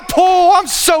bringing my pool. I'm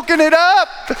soaking it up.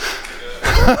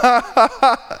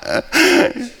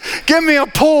 Give me a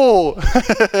pool.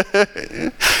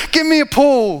 Give me a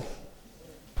pool.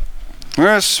 We're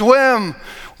going to swim.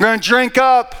 We're going to drink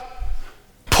up.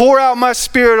 Pour out my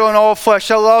Spirit on all flesh.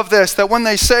 I love this, that when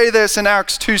they say this in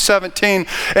Acts 2:17,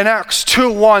 in Acts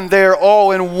 2:1, they're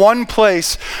all in one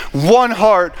place, one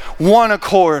heart, one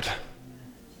accord.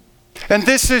 And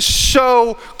this is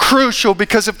so crucial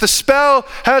because if the spell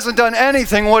hasn't done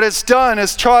anything, what it's done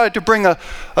is tried to bring a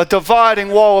dividing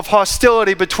wall of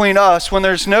hostility between us when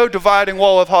there's no dividing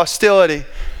wall of hostility.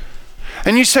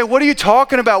 And you say, what are you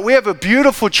talking about? We have a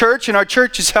beautiful church and our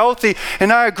church is healthy,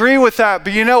 and I agree with that.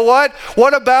 But you know what?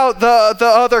 What about the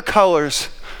other colors?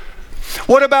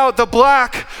 What about the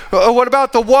black? What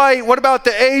about the white? What about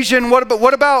the Asian? What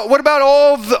about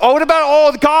all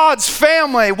of God's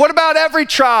family? What about every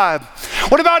tribe?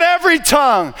 What about every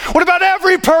tongue? What about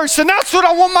every person? That's what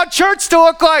I want my church to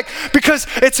look like, because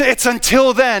it's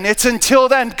until then. It's until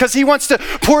then, because he wants to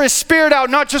pour his Spirit out,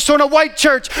 not just on a white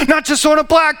church, not just on a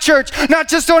black church, not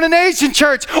just on an Asian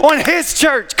church, on his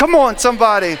church. Come on,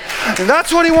 somebody. And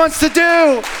that's what he wants to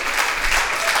do.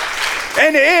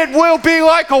 And it will be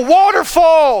like a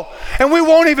waterfall, and we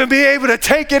won't even be able to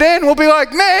take it in. We'll be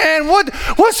like, man,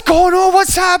 what's going on?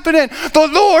 What's happening? The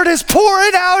Lord is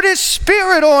pouring out his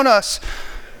Spirit on us.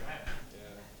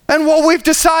 And what we've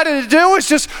decided to do is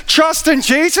just trust in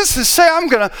Jesus and say, I'm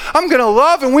gonna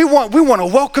love, and we want to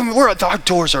welcome. Our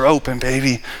doors are open,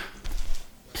 baby.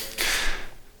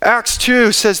 Acts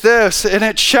 2 says this, and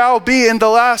it shall be in the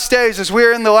last days, as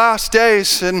we're in the last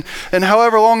days, and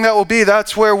however long that will be,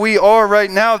 that's where we are right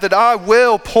now, that I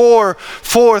will pour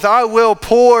forth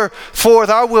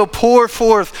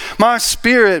my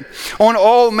Spirit on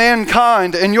all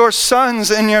mankind, and your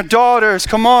sons and your daughters,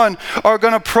 come on, are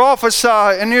going to prophesy,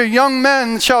 and your young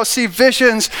men shall see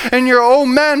visions, and your old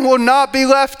men will not be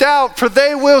left out, for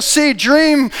they will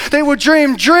dream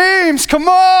dreams. Come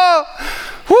on.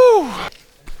 Woo.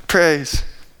 Praise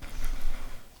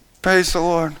the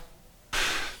Lord.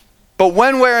 But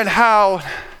when, where, and how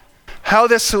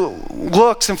this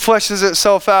looks and fleshes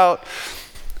itself out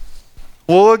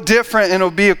will look different, and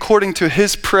it'll be according to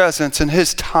his presence and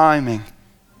his timing.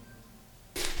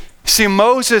 See,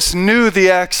 Moses knew the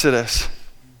Exodus.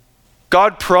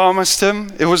 God promised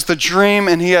him. It was the dream,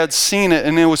 and he had seen it,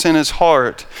 and it was in his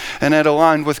heart, and it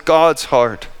aligned with God's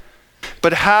heart.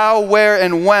 But how, where,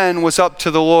 and when was up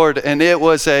to the Lord, and it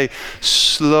was a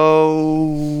slow,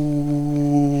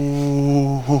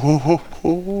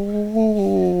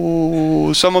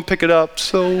 someone pick it up,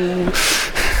 so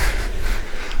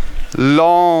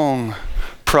long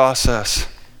process.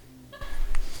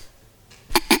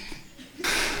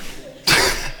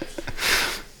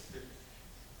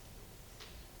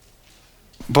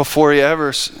 Before he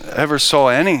ever saw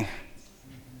any.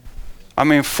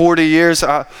 40 years.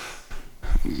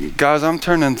 Guys, I'm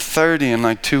turning 30 in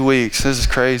like 2 weeks. This is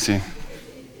crazy.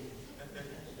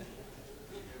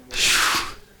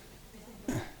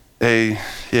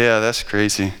 that's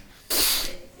crazy.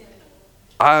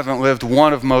 I haven't lived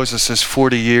one of Moses'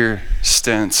 40-year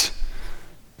stints.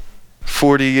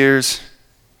 40 years,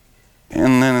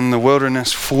 and then in the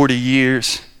wilderness, 40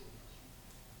 years.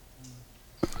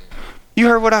 You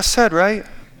heard what I said, right?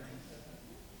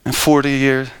 In 40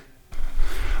 years.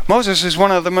 Moses is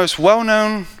one of the most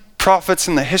well-known prophets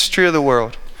in the history of the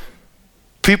world.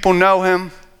 People know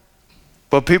him,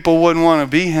 but people wouldn't want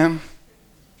to be him.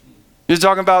 You're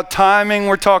talking about timing.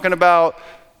 We're talking about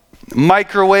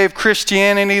microwave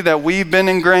Christianity that we've been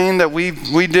ingrained, that we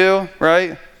do,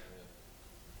 right?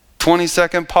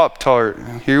 20-second Pop-Tart.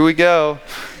 Here we go.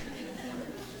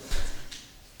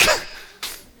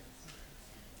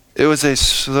 It was a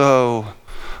slow,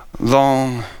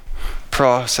 long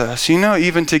process. You know,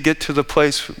 even to get to the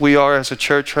place we are as a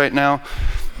church right now,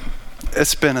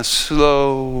 it's been a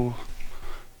slow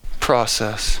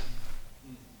process.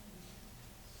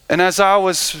 And as I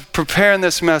was preparing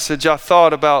this message, I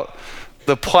thought about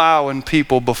the plow and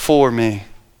people before me.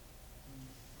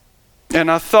 And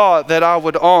I thought that I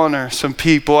would honor some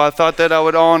people. I thought that I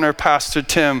would honor Pastor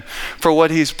Tim for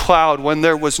what he's plowed when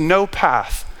there was no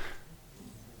path.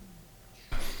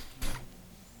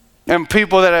 And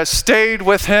people that have stayed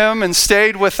with him and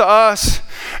stayed with us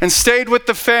and stayed with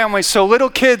the family. So little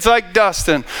kids like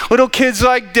Dustin, little kids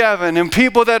like Devin, and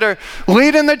people that are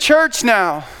leading the church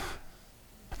now.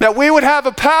 That we would have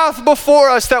a path before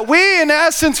us, that we in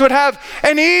essence would have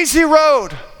an easy road.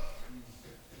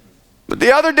 But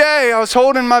the other day I was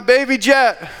holding my baby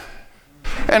Jet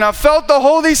and I felt the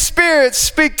Holy Spirit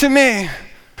speak to me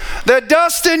that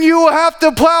Dustin, you will have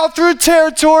to plow through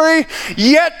territory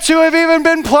yet to have even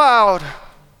been plowed.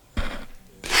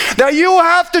 That you will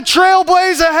have to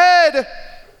trailblaze ahead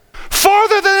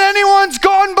farther than anyone's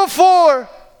gone before.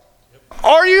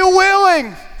 Are you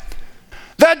willing?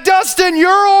 That Dustin,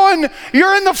 you're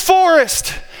in the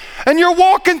forest and you're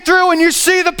walking through and you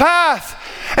see the path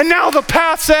and now the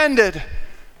path's ended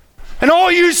and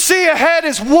all you see ahead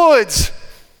is woods.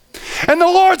 And the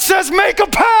Lord says, make a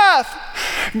path.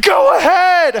 Go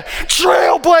ahead,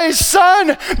 trailblaze,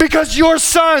 son, because your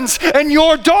sons and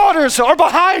your daughters are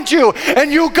behind you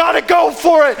and you gotta go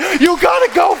for it. You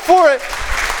gotta go for it.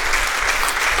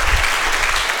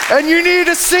 And you need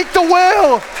to seek the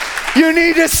will. You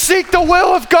need to seek the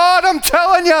will of God, I'm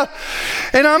telling you.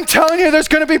 And I'm telling you, there's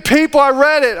going to be people, I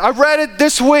read it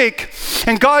this week.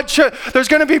 And there's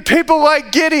going to be people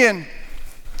like Gideon.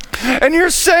 And you're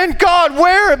saying, God,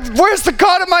 where's the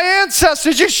God of my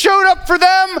ancestors? You showed up for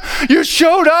them. You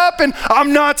showed up and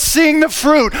I'm not seeing the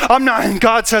fruit. And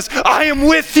God says, I am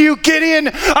with you,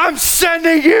 Gideon. I'm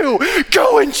sending you.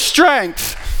 Go in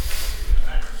strength.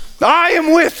 I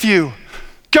am with you.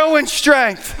 Go in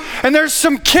strength. And there's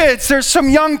some kids, there's some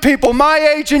young people, my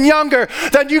age and younger,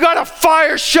 that you got a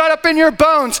fire shut up in your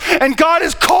bones. And God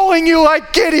is calling you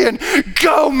like Gideon.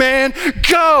 Go, man,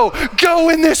 go. Go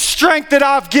in this strength that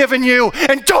I've given you.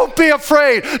 And don't be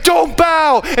afraid. Don't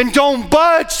bow and don't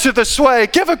budge to the sway.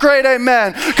 Give a great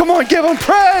amen. Come on, give him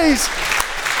praise.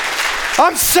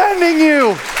 I'm sending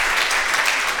you.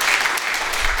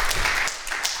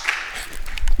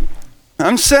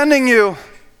 I'm sending you.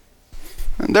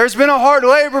 There's been a hard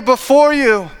labor before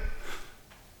you,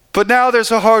 but now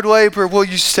there's a hard labor. Will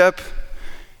you step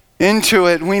into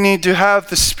it? We need to have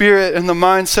the spirit and the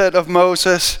mindset of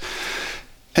Moses.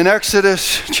 In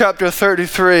Exodus chapter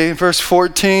 33, verse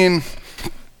 14,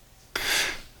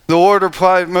 the Lord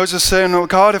replied, Moses saying, oh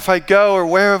God, if I go or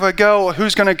wherever I go,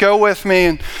 who's going to go with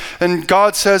me? And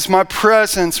God says, my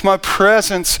presence, my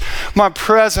presence, my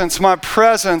presence, my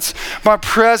presence, my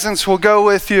presence will go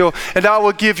with you and I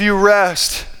will give you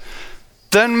rest.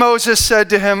 Then Moses said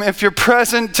to him, if your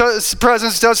presence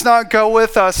does not go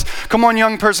with us, come on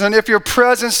young person, if your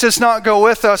presence does not go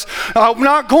with us, I'm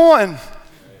not going.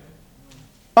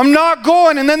 I'm not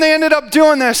going. And then they ended up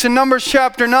doing this in Numbers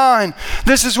chapter 9.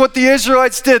 This is what the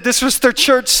Israelites did. This was their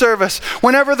church service.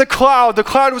 Whenever the cloud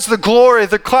was the glory,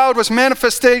 the cloud was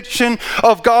manifestation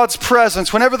of God's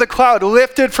presence. Whenever the cloud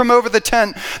lifted from over the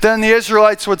tent, then the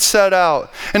Israelites would set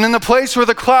out. And in the place where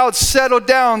the cloud settled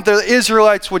down, the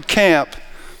Israelites would camp.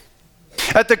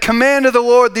 At the command of the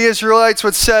Lord, the Israelites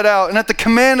would set out. And at the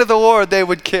command of the Lord, they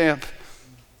would camp.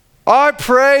 I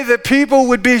pray that people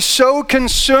would be so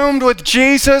consumed with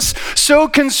Jesus, so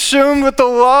consumed with the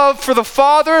love for the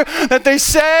Father, that they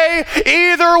say,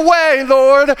 either way,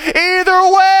 Lord, either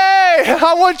way,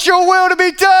 I want your will to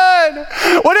be done.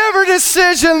 Whatever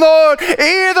decision, Lord,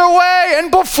 either way. And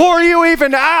before you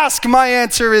even ask, my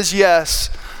answer is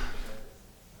yes.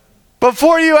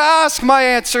 Before you ask, my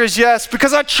answer is yes,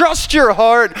 because I trust your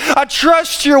heart. I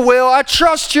trust your will. I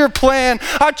trust your plan.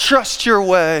 I trust your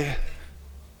way.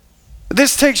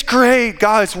 This takes great,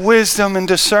 God's wisdom and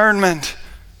discernment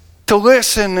to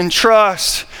listen and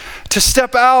trust, to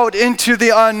step out into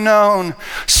the unknown,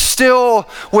 still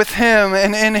with him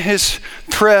and in his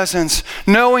presence,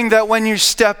 knowing that when you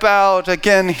step out,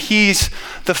 again, he's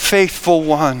the faithful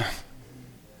one.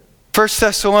 1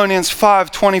 Thessalonians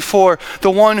 5:24,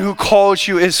 the one who calls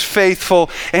you is faithful,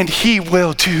 and he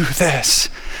will do this.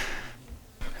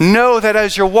 Know that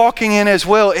as you're walking in his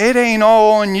will, it ain't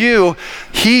all on you.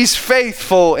 He's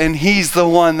faithful, and he's the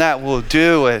one that will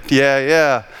do it.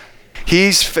 Yeah.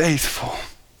 He's faithful.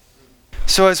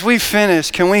 So as we finish,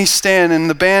 can we stand and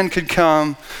the band could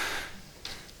come?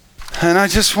 And I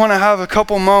just want to have a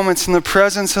couple moments in the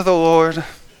presence of the Lord.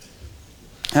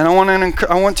 And I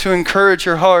want to encourage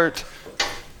your heart.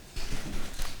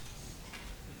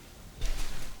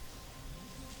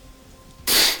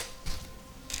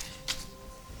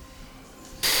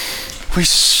 We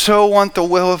so want the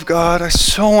will of God. I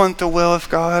so want the will of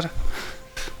God.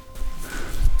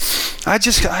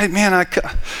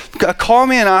 Call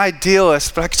me an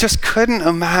idealist, but I just couldn't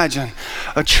imagine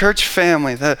a church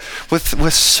family that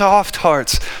with soft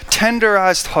hearts,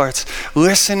 tenderized hearts,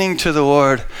 listening to the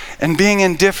Lord and being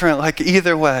indifferent like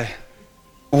either way.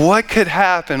 What could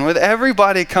happen with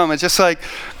everybody coming? Just like,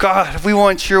 God, we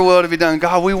want your will to be done.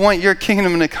 God, we want your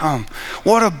kingdom to come.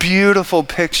 What a beautiful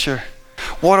picture.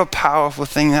 What a powerful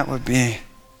thing that would be.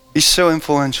 He's so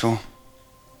influential.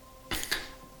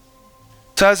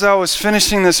 So as I was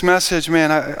finishing this message,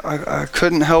 man, I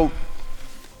couldn't help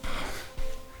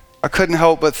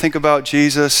but think about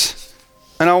Jesus.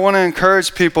 And I want to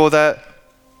encourage people that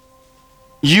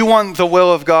you want the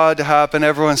will of God to happen.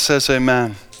 Everyone says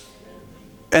amen.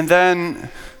 And then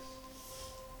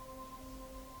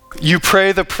you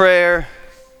pray the prayer,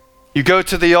 you go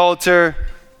to the altar,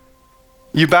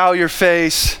 you bow your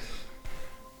face,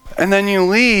 and then you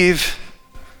leave.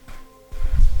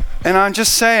 And I'm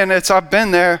just saying, I've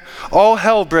been there, all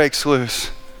hell breaks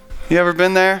loose. You ever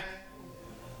been there?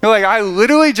 You're like, I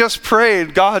literally just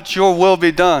prayed, God, your will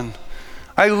be done.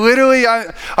 I know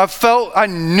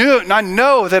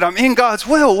that I'm in God's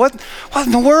will. What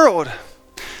in the world?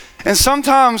 And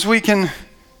sometimes we can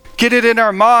get it in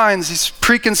our minds, these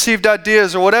preconceived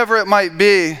ideas or whatever it might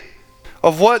be,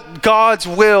 of what God's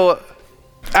will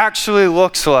actually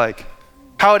looks like,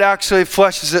 how it actually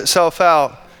fleshes itself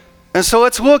out. And so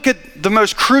let's look at the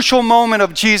most crucial moment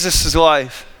of Jesus'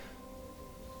 life.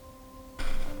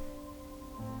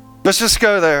 Let's just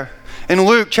go there. In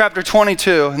Luke chapter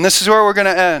 22, and this is where we're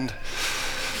going to end.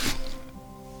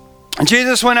 And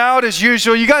Jesus went out as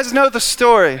usual. You guys know the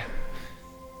story.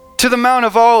 To the Mount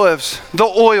of Olives, the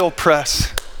oil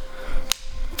press.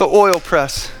 The oil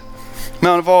press.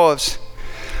 Mount of Olives.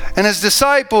 And his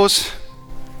disciples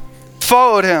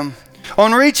followed him.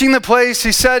 On reaching the place,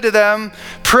 he said to them,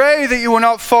 pray that you will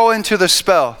not fall into the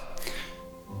spell.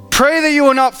 Pray that you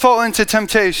will not fall into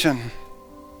temptation.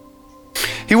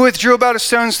 He withdrew about a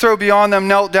stone's throw beyond them,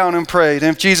 knelt down and prayed.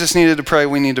 And if Jesus needed to pray,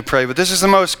 we need to pray. But this is the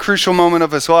most crucial moment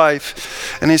of his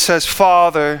life. And he says,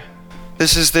 Father,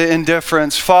 this is the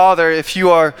indifference. Father, if you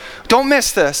are, don't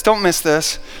miss this.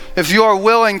 If you are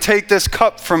willing, take this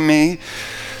cup from me.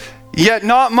 Yet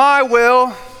not my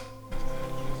will,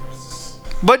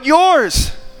 but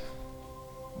yours.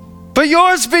 But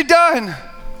yours be done.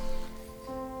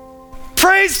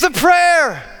 Praise the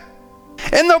prayer.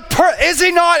 Is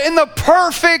he not in the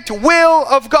perfect will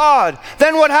of God?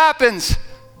 Then what happens?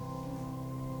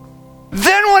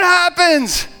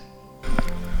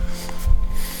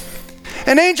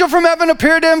 An angel from heaven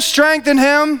appeared to him, strengthened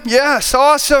him. Yes,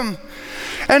 awesome.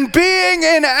 And being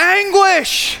in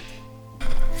anguish.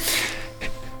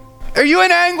 Are you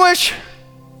in anguish?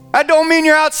 That don't mean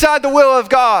you're outside the will of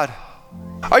God.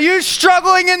 Are you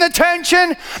struggling in the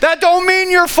tension? That don't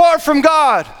mean you're far from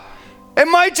God. It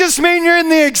might just mean you're in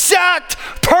the exact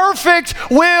perfect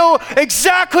will,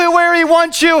 exactly where he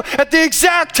wants you, at the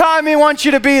exact time he wants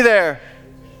you to be there.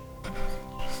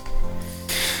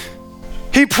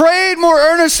 He prayed more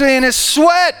earnestly, and his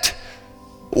sweat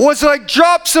was like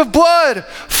drops of blood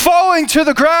falling to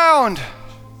the ground.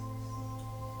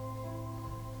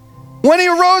 When he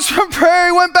rose from prayer,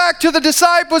 he went back to the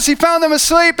disciples. He found them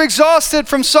asleep, exhausted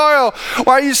from sorrow.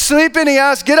 Why are you sleeping? He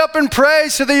asked. Get up and pray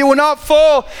so that you will not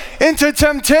fall into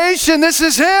temptation. This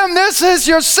is him. This is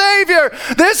your Savior.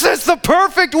 This is the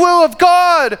perfect will of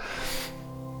God.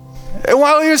 And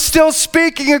while he was still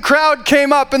speaking, a crowd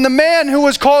came up, and the man who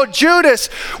was called Judas,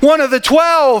 one of the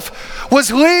 12,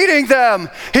 was leading them.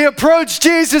 He approached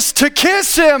Jesus to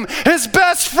kiss him. His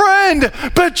best friend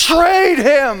betrayed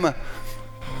him.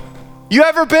 You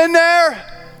ever been there?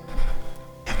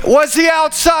 Was he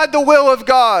outside the will of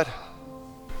God?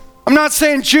 I'm not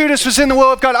saying Judas was in the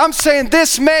will of God. I'm saying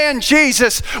this man,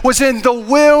 Jesus, was in the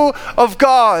will of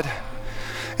God.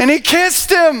 And he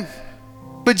kissed him.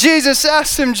 But Jesus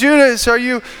asked him, Judas, are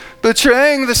you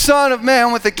betraying the Son of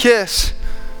Man with a kiss?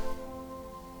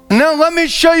 Now let me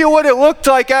show you what it looked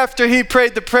like after he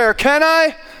prayed the prayer. Can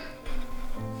I?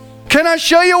 Can I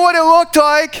show you what it looked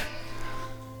like?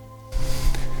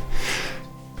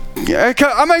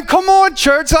 I mean, come on,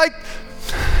 church. Like,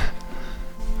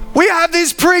 we have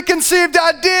these preconceived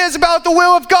ideas about the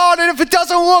will of God, and if it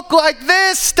doesn't look like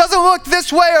this, doesn't look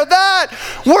this way or that,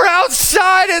 we're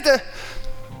outside it.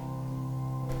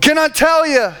 Can I tell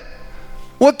you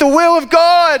what the will of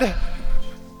God?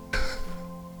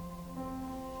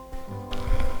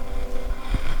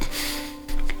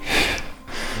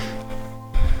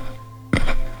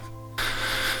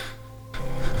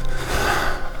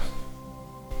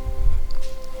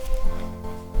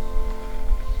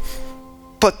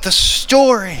 But the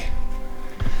story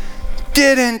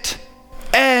didn't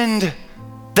end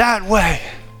that way.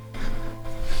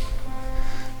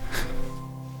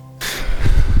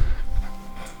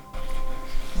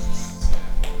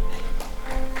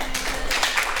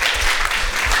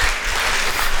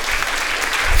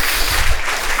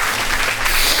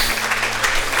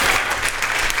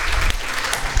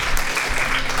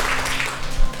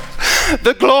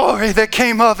 The glory that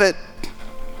came of it.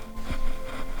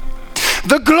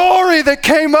 The glory that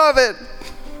came of it.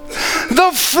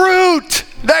 The fruit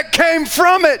that came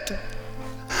from it.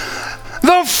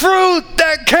 The fruit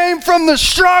that came from the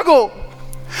struggle.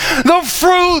 The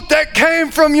fruit that came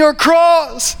from your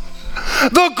cross.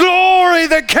 The glory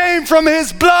that came from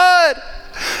his blood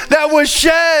that was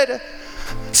shed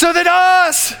so that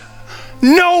us,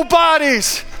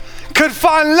 nobodies, could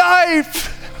find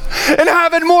life and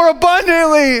have it more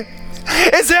abundantly.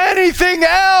 Is anything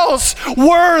else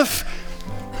worth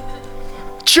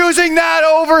choosing that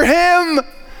over him?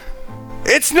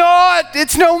 It's not.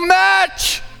 It's no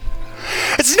match.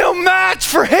 It's no match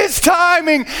for his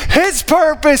timing, his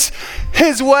purpose,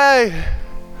 his way.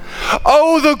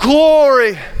 Oh, the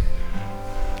glory.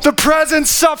 The present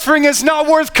suffering is not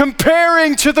worth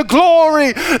comparing to the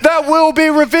glory that will be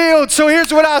revealed. So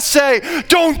here's what I say.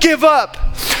 Don't give up.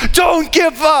 Don't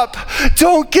give up.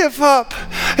 Don't give up.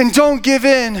 And don't give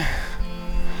in.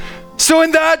 So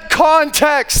in that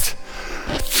context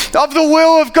of the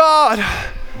will of God,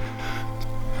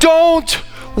 don't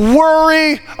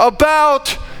worry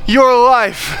about your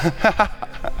life.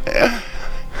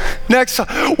 Next,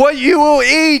 what you will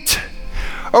eat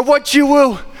or what you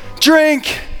will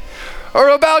drink, or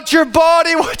about your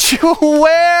body, what you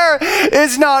wear.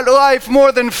 Is not life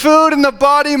more than food, and the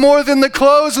body more than the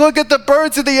clothes? Look at the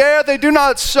birds of the air. They do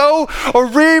not sow or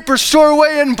reap or store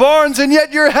away in barns, and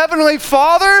yet your heavenly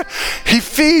Father, he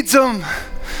feeds them.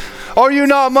 Are you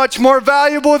not much more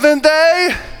valuable than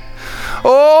they?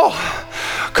 Oh,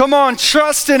 come on,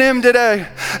 trust in him today.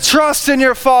 Trust in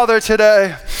your Father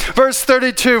today. Verse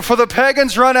 32, for the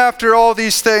pagans run after all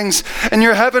these things, and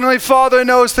your heavenly Father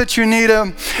knows that you need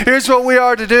him. Here's what we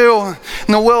are to do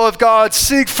in the will of God.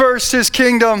 Seek first his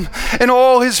kingdom and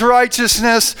all his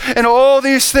righteousness, and all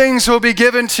these things will be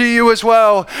given to you as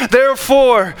well.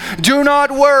 Therefore, do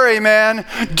not worry, man.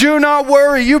 Do not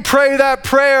worry. You pray that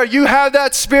prayer. You have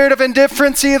that spirit of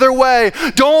indifference either way.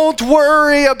 Don't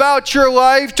worry about your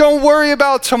life. Don't worry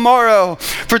about tomorrow,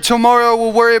 for tomorrow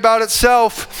will worry about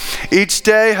itself. Each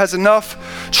day has enough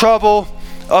trouble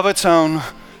of its own.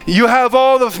 You have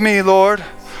all of me, Lord.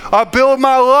 I build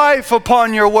my life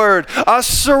upon your word. I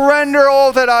surrender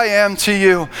all that I am to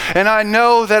you, and I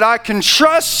know that I can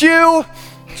trust you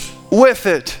with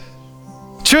it.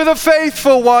 To the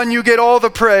faithful one, you get all the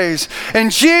praise. In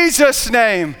Jesus'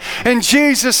 name,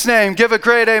 give a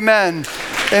great amen.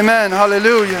 Amen.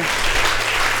 Hallelujah.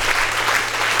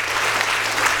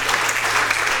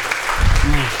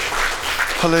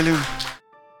 Hallelujah.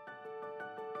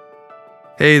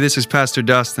 Hey, this is Pastor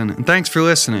Dustin, and thanks for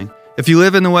listening. If you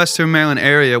live in the Western Maryland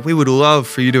area, we would love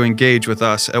for you to engage with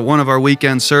us at one of our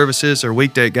weekend services or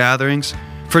weekday gatherings.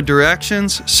 For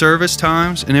directions, service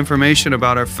times, and information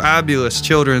about our fabulous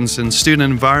children's and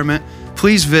student environment,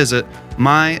 please visit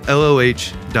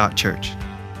myloh.church.